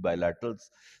monovision with bilateral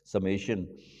summation,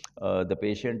 the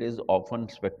patient is often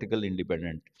spectacle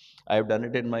independent. I have done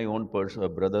it in my own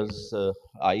brother's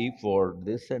eye for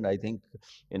this, and I think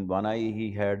in one eye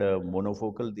he had a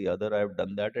monofocal, the other I have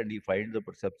done that, and he finds a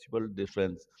perceptible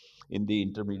difference in the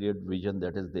intermediate vision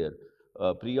that is there.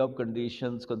 Pre-op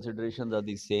conditions, considerations are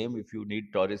the same. If you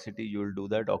need toricity, you will do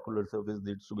that. Ocular surface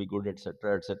needs to be good,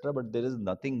 etc., etc. But there is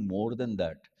nothing more than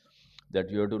that. That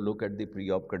you have to look at the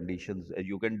pre-op conditions.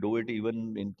 You can do it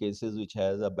even in cases which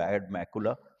has a bad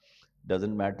macula.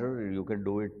 Doesn't matter. You can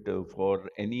do it for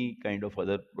any kind of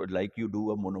other, like you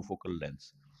do a monofocal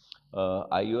lens.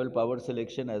 IOL power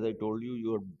selection, as I told you,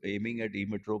 you're aiming at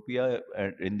emetropia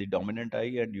in the dominant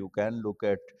eye, and you can look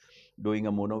at doing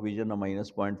a monovision, a minus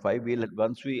zero point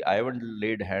 0.5. I haven't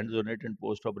laid hands on it, and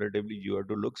post-operatively you have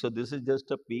to look. So this is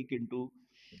just a peek into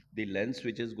the lens,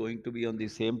 which is going to be on the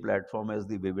same platform as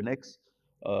the Vivinex,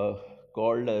 uh,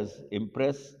 called as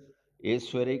Impress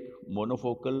Aspheric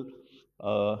Monofocal.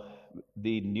 Uh,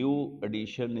 the new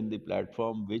addition in the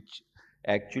platform, which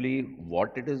actually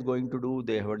what it is going to do,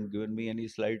 they haven't given me any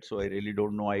slides, so I really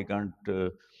don't know. I can't.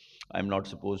 I'm not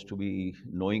supposed to be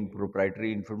knowing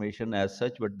proprietary information as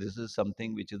such, but this is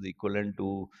something which is equivalent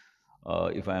to,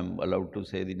 if I'm allowed to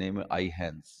say the name,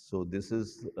 iHands. So this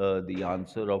is the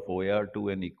answer of HOYA to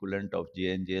an equivalent of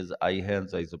J&J's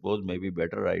iHands, I suppose, maybe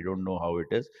better. I don't know how it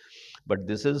is, but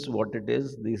this is what it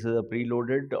is. This is a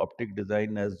preloaded optic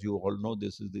design, as you all know.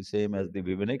 This is the same as the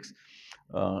Vivinix,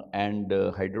 and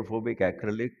hydrophobic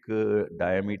acrylic,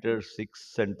 diameter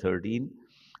 6 and 13.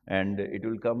 and it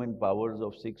will come in powers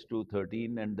of 6 to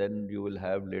 13, and then you will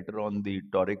have later on the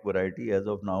toric variety. As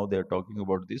of now, they are talking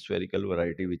about the spherical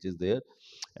variety which is there,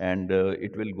 and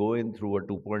it will go in through a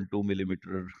 2.2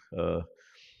 millimeter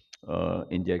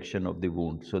injection of the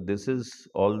wound. So this is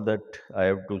all that I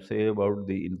have to say about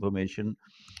the information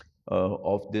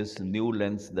of this new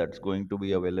lens that's going to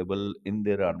be available in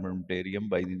their armamentarium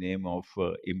by the name of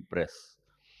Impress.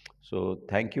 So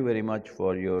thank you very much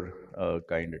for your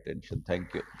kind attention.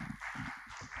 Thank you.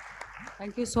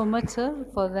 Thank you so much, sir,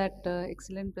 for that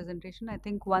excellent presentation. I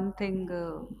think one thing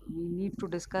we need to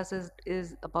discuss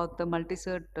is about the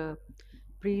multi-cert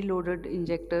preloaded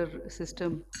injector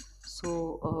system.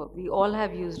 So we all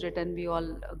have used it and we all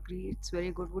agree it's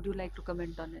very good. Would you like to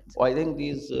comment on it, sir? I think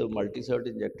these multi-cert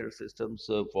injector systems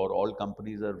for all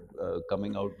companies are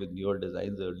coming out with newer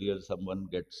designs. Earlier, someone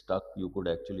gets stuck, you could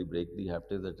actually break the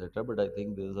haptics, etc. But I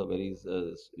think this is a very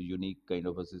unique kind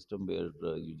of a system where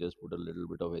you just put a little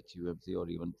bit of HUMC or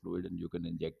even fluid and you can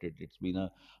inject it. It's been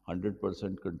a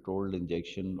 100% controlled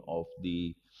injection of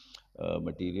the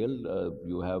material.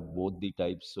 You have both the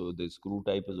types. So the screw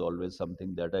type is always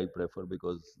something that I prefer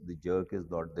because the jerk is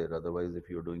not there. Otherwise, if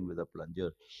you're doing with a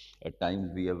plunger, at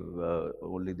times we have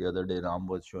only the other day Ram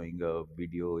was showing a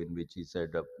video in which he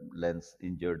said a lens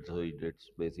injured. So it's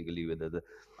basically whether the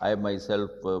I myself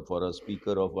for a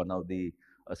speaker of one of the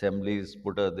assemblies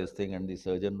put this thing, and the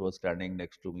surgeon was standing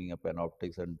next to me, a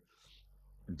panoptics, and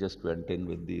just went in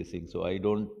with these things. So I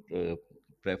don't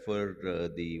prefer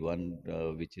the one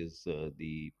which is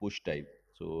the push type.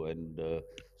 So and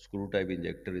screw type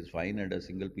injector is fine, and a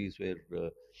single piece where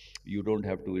you don't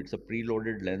have to. It's a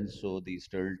preloaded lens, so the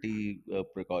sterility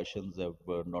precautions have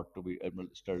not to be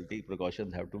sterility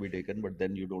precautions have to be taken. But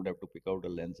then you don't have to pick out a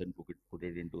lens and put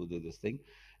it into this thing.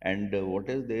 And what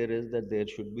is there is that there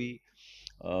should be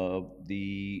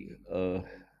the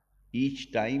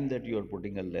each time that you are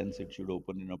putting a lens, it should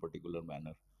open in a particular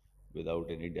manner without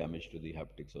any damage to the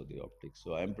haptics or the optics.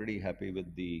 So I'm pretty happy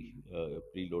with the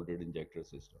preloaded injector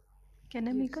system. Can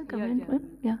I Yes, make a yeah, comment, yeah.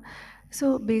 ma'am? Yeah.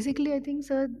 So basically, I think,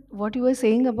 sir, what you were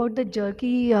saying about the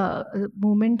jerky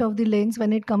movement of the lens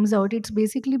when it comes out, it's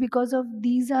basically because of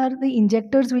these are the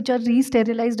injectors which are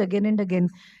re-sterilized again and again.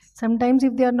 Sometimes,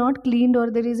 if they are not cleaned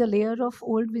or there is a layer of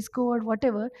old visco or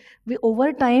whatever,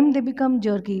 over time they become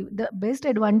jerky. The best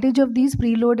advantage of these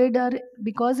preloaded are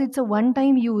because it's a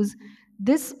one-time use.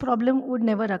 This problem would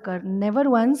never occur. Never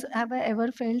once have I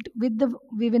ever felt with the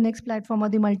Vivinex platform or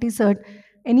the multi-cert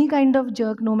any kind of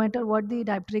jerk, no matter what the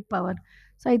dioptric power.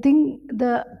 So I think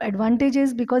the advantage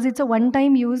is because it's a one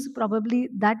time use, probably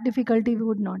that difficulty we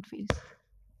would not face.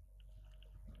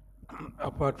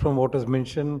 Apart from what was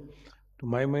mentioned, to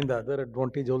my mind, the other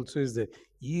advantage also is the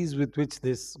ease with which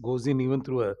this goes in, even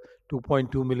through a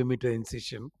 2.2 millimeter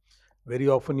incision. Very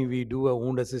often, we do a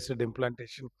wound assisted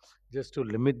implantation just to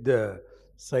limit the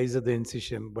size of the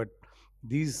incision. But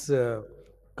these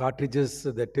cartridges,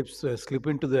 the tips slip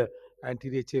into the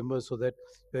anterior chamber so that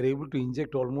you're able to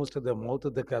inject almost at the mouth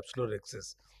of the capsular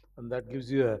access. And that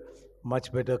gives you a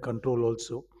much better control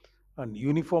also. And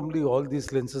uniformly, all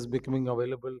these lenses becoming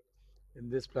available in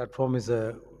this platform is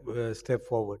a step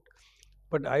forward.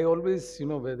 But I always,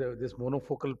 whether this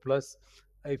monofocal plus,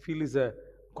 I feel is a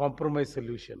compromise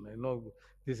solution.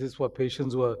 This is for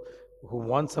patients who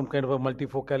want some kind of a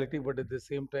multifocality, but at the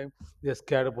same time, they're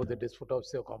scared about the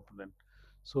dysphotopsia component.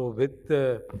 So with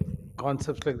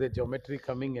concepts like the geometry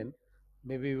coming in,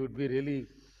 maybe we would be really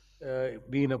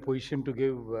be in a position to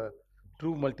give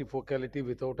true multifocality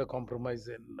without a compromise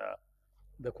in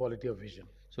the quality of vision.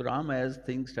 So Ram, as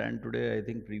things stand today, I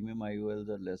think premium IOLs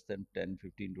are less than 10,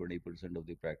 15, 20% of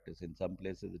the practice. In some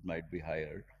places, it might be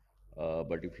higher.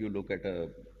 But if you look at a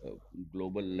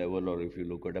global level, or if you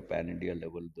look at a pan-India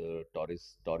level, the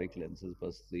toric lenses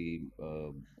plus the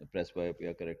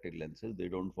presbyopia corrected lenses, they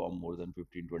don't form more than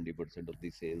 15, 20% of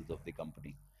the sales of the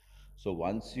company. So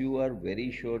once you are very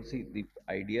sure, see, the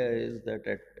idea is that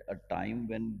at a time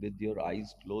when with your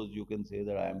eyes closed, you can say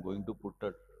that I am going to put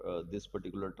this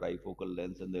particular trifocal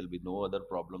lens and there'll be no other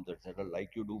problems, etc., like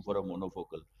you do for a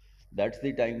monofocal. That's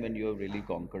the time when you have really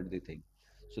conquered the thing.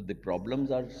 So the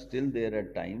problems are still there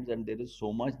at times, and there is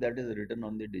so much that is written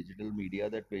on the digital media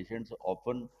that patients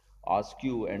often ask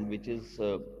you, and which is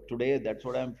today, that's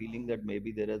what I'm feeling, that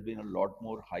maybe there has been a lot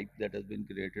more hype that has been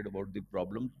created about the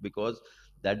problems, because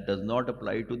that does not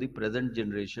apply to the present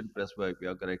generation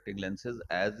presbyopia correcting lenses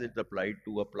as it applied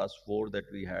to a +4 that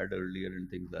we had earlier and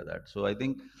things like that. So I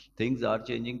think things are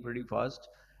changing pretty fast.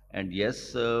 And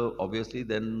yes, obviously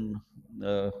then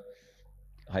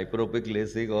hyperopic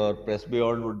LASIK or press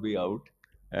beyond would be out.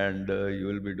 and you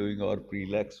will be doing our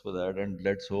prelex for that. And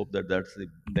let's hope that that's the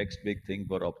next big thing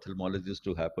for ophthalmologists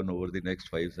to happen over the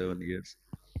next 5-7 years.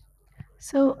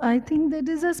 So I think there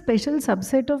is a special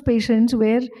subset of patients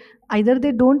where either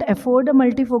they don't afford a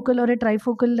multifocal or a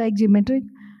trifocal like geometric,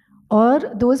 or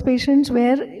those patients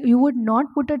where you would not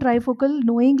put a trifocal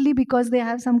knowingly because they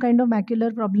have some kind of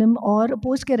macular problem or a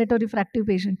post-keratorefractive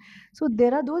patient. So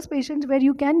there are those patients where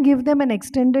you can give them an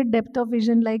extended depth of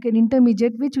vision like an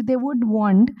intermediate, which they would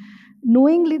want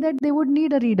knowingly that they would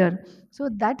need a reader. So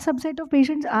that subset of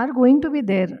patients are going to be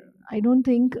there. I don't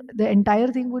think the entire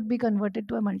thing would be converted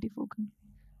to a multifocal.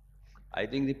 I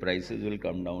think the prices will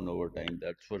come down over time,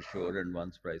 that's for sure. And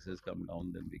once prices come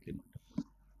down, then we can.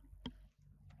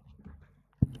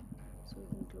 So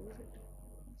we can close it.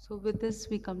 So with this,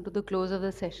 we come to the close of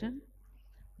the session.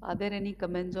 Are there any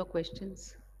comments or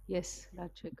questions? Yes,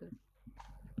 Rajshekar.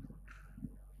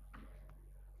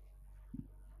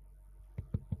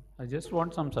 I just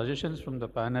want some suggestions from the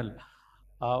panel.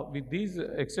 With these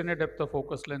extended depth of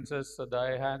focus lenses, the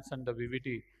IHANS and the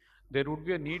VVT, there would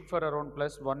be a need for around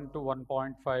 +1 to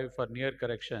 1.5 for near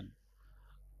correction.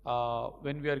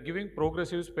 When we are giving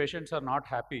progressives, patients are not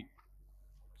happy.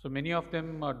 So many of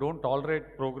them don't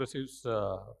tolerate progressives.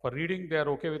 For reading, they are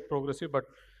okay with progressive, but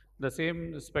the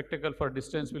same spectacle for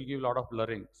distance will give a lot of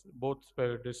blurring, both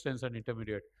distance and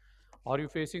intermediate. Are you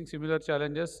facing similar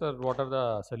challenges, or what are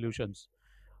the solutions?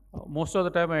 Most of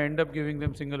the time, I end up giving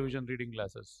them single vision reading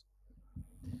glasses.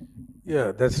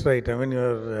 Yeah, that's right. I mean,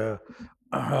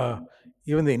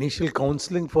 even the initial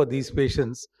counseling for these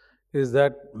patients is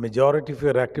that majority of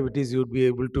your activities you'd be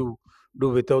able to do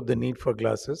without the need for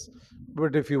glasses.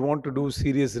 But if you want to do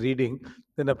serious reading,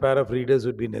 then a pair of readers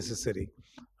would be necessary.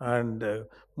 And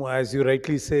as you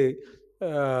rightly say,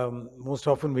 most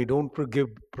often we don't give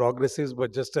progressives,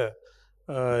 but just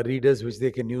readers which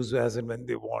they can use as and when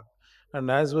they want. And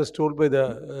as was told by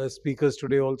the speakers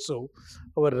today also,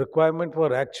 our requirement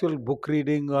for actual book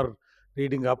reading or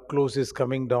reading up close is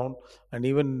coming down. And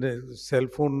even the cell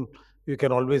phone, you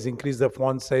can always increase the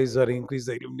font size or increase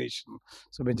the illumination.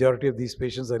 So majority of these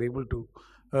patients are able to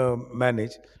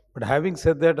manage. But having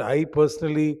said that, I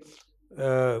personally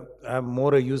am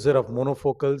more a user of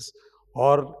monofocals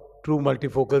or true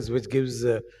multifocals, which gives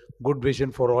good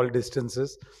vision for all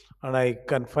distances. And I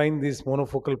confine these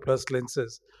monofocal plus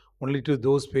lenses only to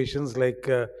those patients like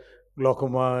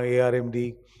glaucoma,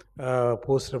 ARMD,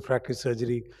 post refractive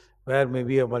surgery, where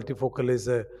maybe a multifocal is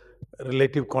a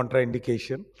relative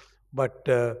contraindication. But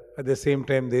at the same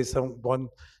time, there's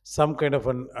some kind of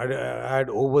an ad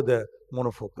over the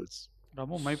monofocals.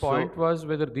 Ramu, my So- point was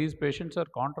whether these patients are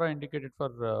contraindicated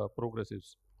for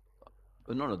progressives.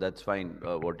 No, that's fine.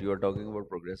 What you are talking about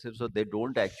progressive, so they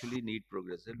don't actually need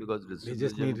progressive because distance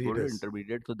just vision need is good, readers.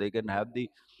 intermediate, so they can have the.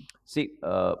 See,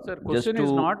 Sir, just question to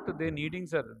is not they needing,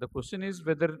 sir. The question is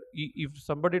whether if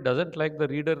somebody doesn't like the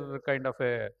reader kind of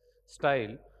a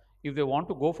style, if they want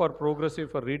to go for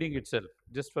progressive for reading itself,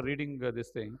 just for reading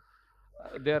this thing,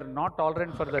 they are not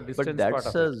tolerant for the but distance part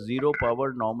that's of it. a zero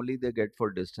power normally they get for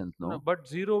distance, No, no? but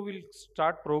zero will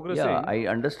start Yeah, progressing I and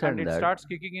understand it that. starts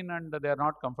kicking in and they are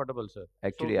not comfortable, sir.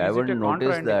 Actually, So I is it a haven't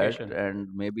noticed that, contraindication? and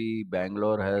maybe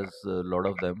Bangalore has a lot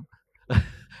of them.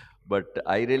 But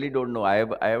I really don't know. I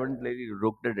haven't really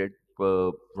looked at it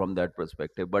from that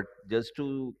perspective. But just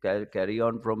to carry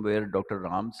on from where Dr.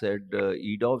 Ram said,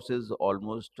 EDOFs is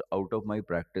almost out of my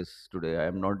practice today. I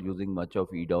am not using much of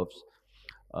EDOFs,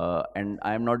 and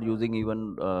I am not using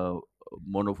even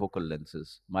monofocal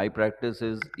lenses. My practice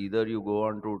is either you go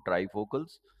on to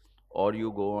trifocals or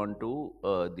you go on to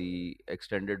the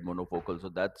extended monofocal. So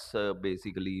that's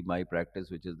basically my practice,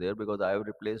 which is there because I have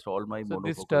replaced all my So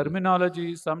this monofocal.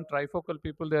 terminology, some trifocal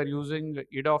people they are using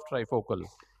EDOF trifocal.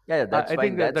 Yeah, that's I fine.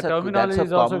 think the That's terminology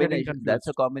is also getting combination. That's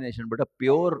a confused. combination. But a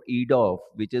pure EDOF,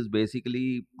 which is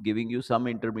basically giving you some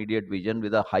intermediate vision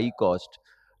with a high cost,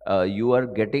 you are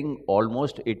getting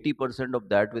almost 80% of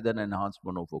that with an enhanced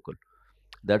monofocal.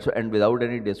 That's and without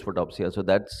any dysphotopsia. So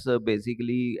that's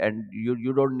basically, and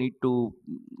you don't need to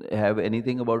have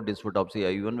anything about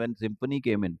dysphotopsia. Even when Symphony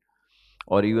came in,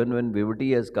 or even when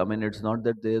Vivity has come in, it's not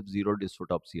that they have zero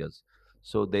dysphotopsias.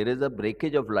 So there is a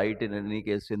breakage of light in any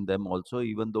case in them also,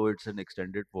 even though it's an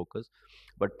extended focus.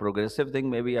 But progressive thing,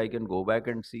 maybe I can go back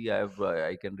and see.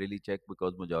 I can really check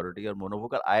because majority are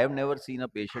monofocal. I have never seen a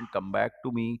patient come back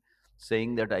to me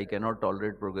saying that I cannot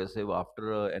tolerate progressive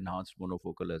after a enhanced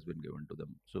monofocal has been given to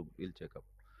them. So we'll check up.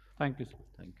 Thank you, sir.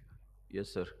 Thank you. Yes,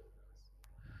 sir.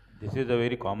 This is a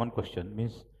very common question.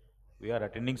 Means we are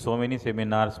attending so many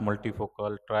seminars,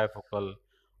 multifocal, trifocal.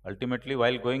 Ultimately,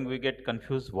 while going, we get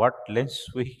confused what lens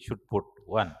we should put.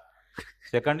 One.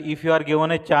 Second, if you are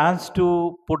given a chance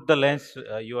to put the lens,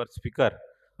 your speaker,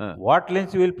 what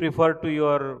lens you will prefer to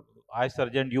your eye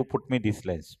surgeon? You put me this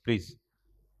lens, please.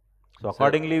 So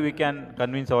accordingly, we can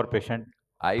convince our patient.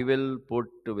 I will put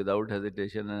without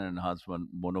hesitation an enhanced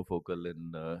monofocal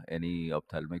in any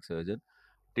ophthalmic surgeon.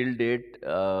 Till date,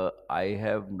 I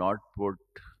have not put.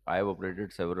 I have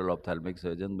operated several ophthalmic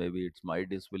surgeons. Maybe it's my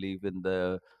disbelief in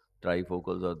the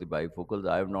trifocals or the bifocals.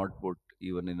 I have not put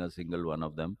even in a single one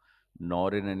of them,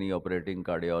 nor in any operating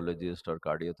cardiologist or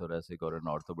cardiothoracic or an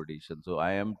orthopedician. So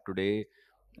I am today,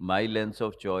 my lens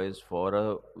of choice for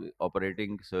a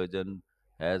operating surgeon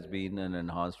has been an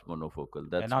enhanced monofocal.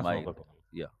 That's Enhanced my monofocal.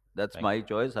 yeah. That's Thank my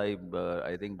choice. I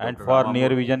think And Dr. for Rama near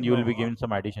would. vision, you will No, be given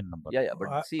some addition number. Yeah, yeah.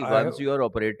 But see, I once you are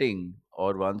operating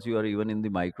or once you are even in the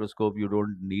microscope, you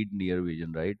don't need near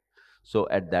vision, right? So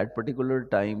at that particular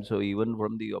time, so even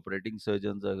from the operating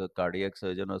surgeons, a cardiac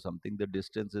surgeon or something, the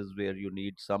distance is where you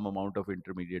need some amount of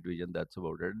intermediate vision. That's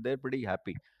about it. And they're pretty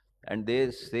happy. And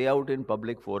they say out in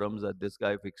public forums that this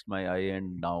guy fixed my eye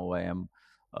and now I am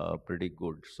pretty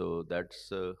good. So that's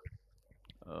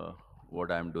uh, what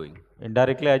I'm doing.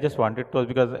 Indirectly, I just wanted to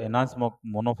because enhanced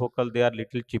monofocal they are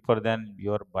little cheaper than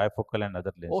your bifocal and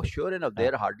other Oh, lenses. sure enough.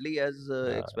 They're hardly as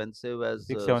expensive as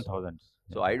 6,000-7,000.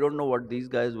 so I don't know what these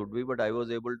guys would be, but I was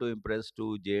able to impress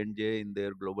to J&J in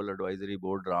their global advisory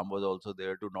board. Ram was also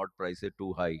there to not price it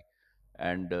too high,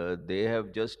 and they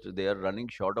are running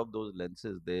short of those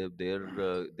lenses. They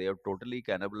have totally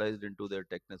cannibalized into their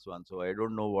Technis one. So I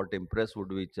don't know what Impress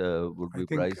would I be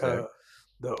think priced at.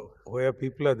 the where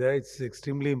people are there, it's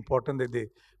extremely important that they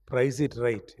price it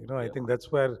right. I think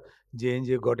that's where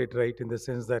J&J got it right in the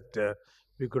sense that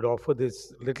we could offer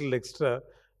this little extra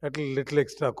at a little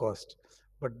extra cost.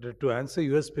 But to answer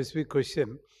your specific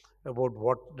question about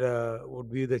what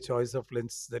would be the choice of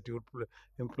lens that you would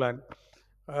implant,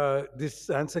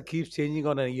 this answer keeps changing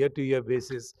on a year-to-year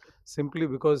basis simply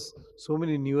because so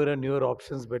many newer and newer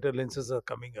options, better lenses are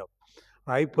coming up.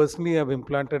 I personally have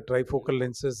implanted trifocal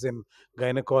lenses in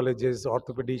gynecologists,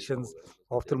 orthopedicians,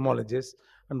 ophthalmologists.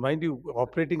 And mind you,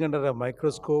 operating under a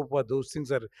microscope or those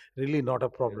things are really not a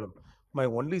problem. My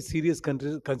only serious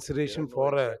consideration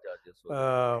for a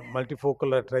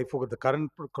multifocal or trifocal, the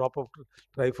current crop of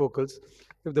trifocals,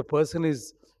 if the person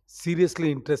is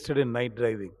seriously interested in night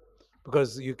driving,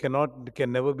 because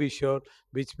can never be sure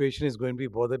which patient is going to be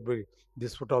bothered by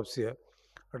dysphotopsia.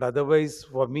 But otherwise,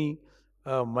 for me,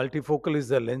 multifocal is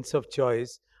the lens of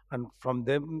choice, and from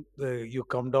them you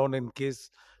come down in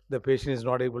case the patient is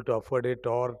not able to afford it,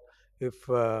 or if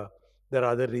there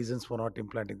are other reasons for not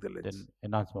implanting the lens. Then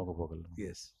enhanced monofocal.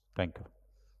 Yes. Thank you.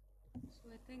 So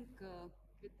I think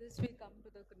with this we come to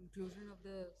the conclusion of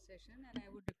the session, and I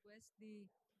would request the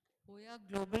HOYA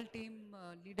global team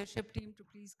leadership team to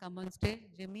please come on stage.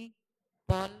 Jimmy,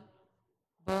 Paul,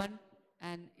 Bern,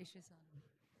 and Ishisan.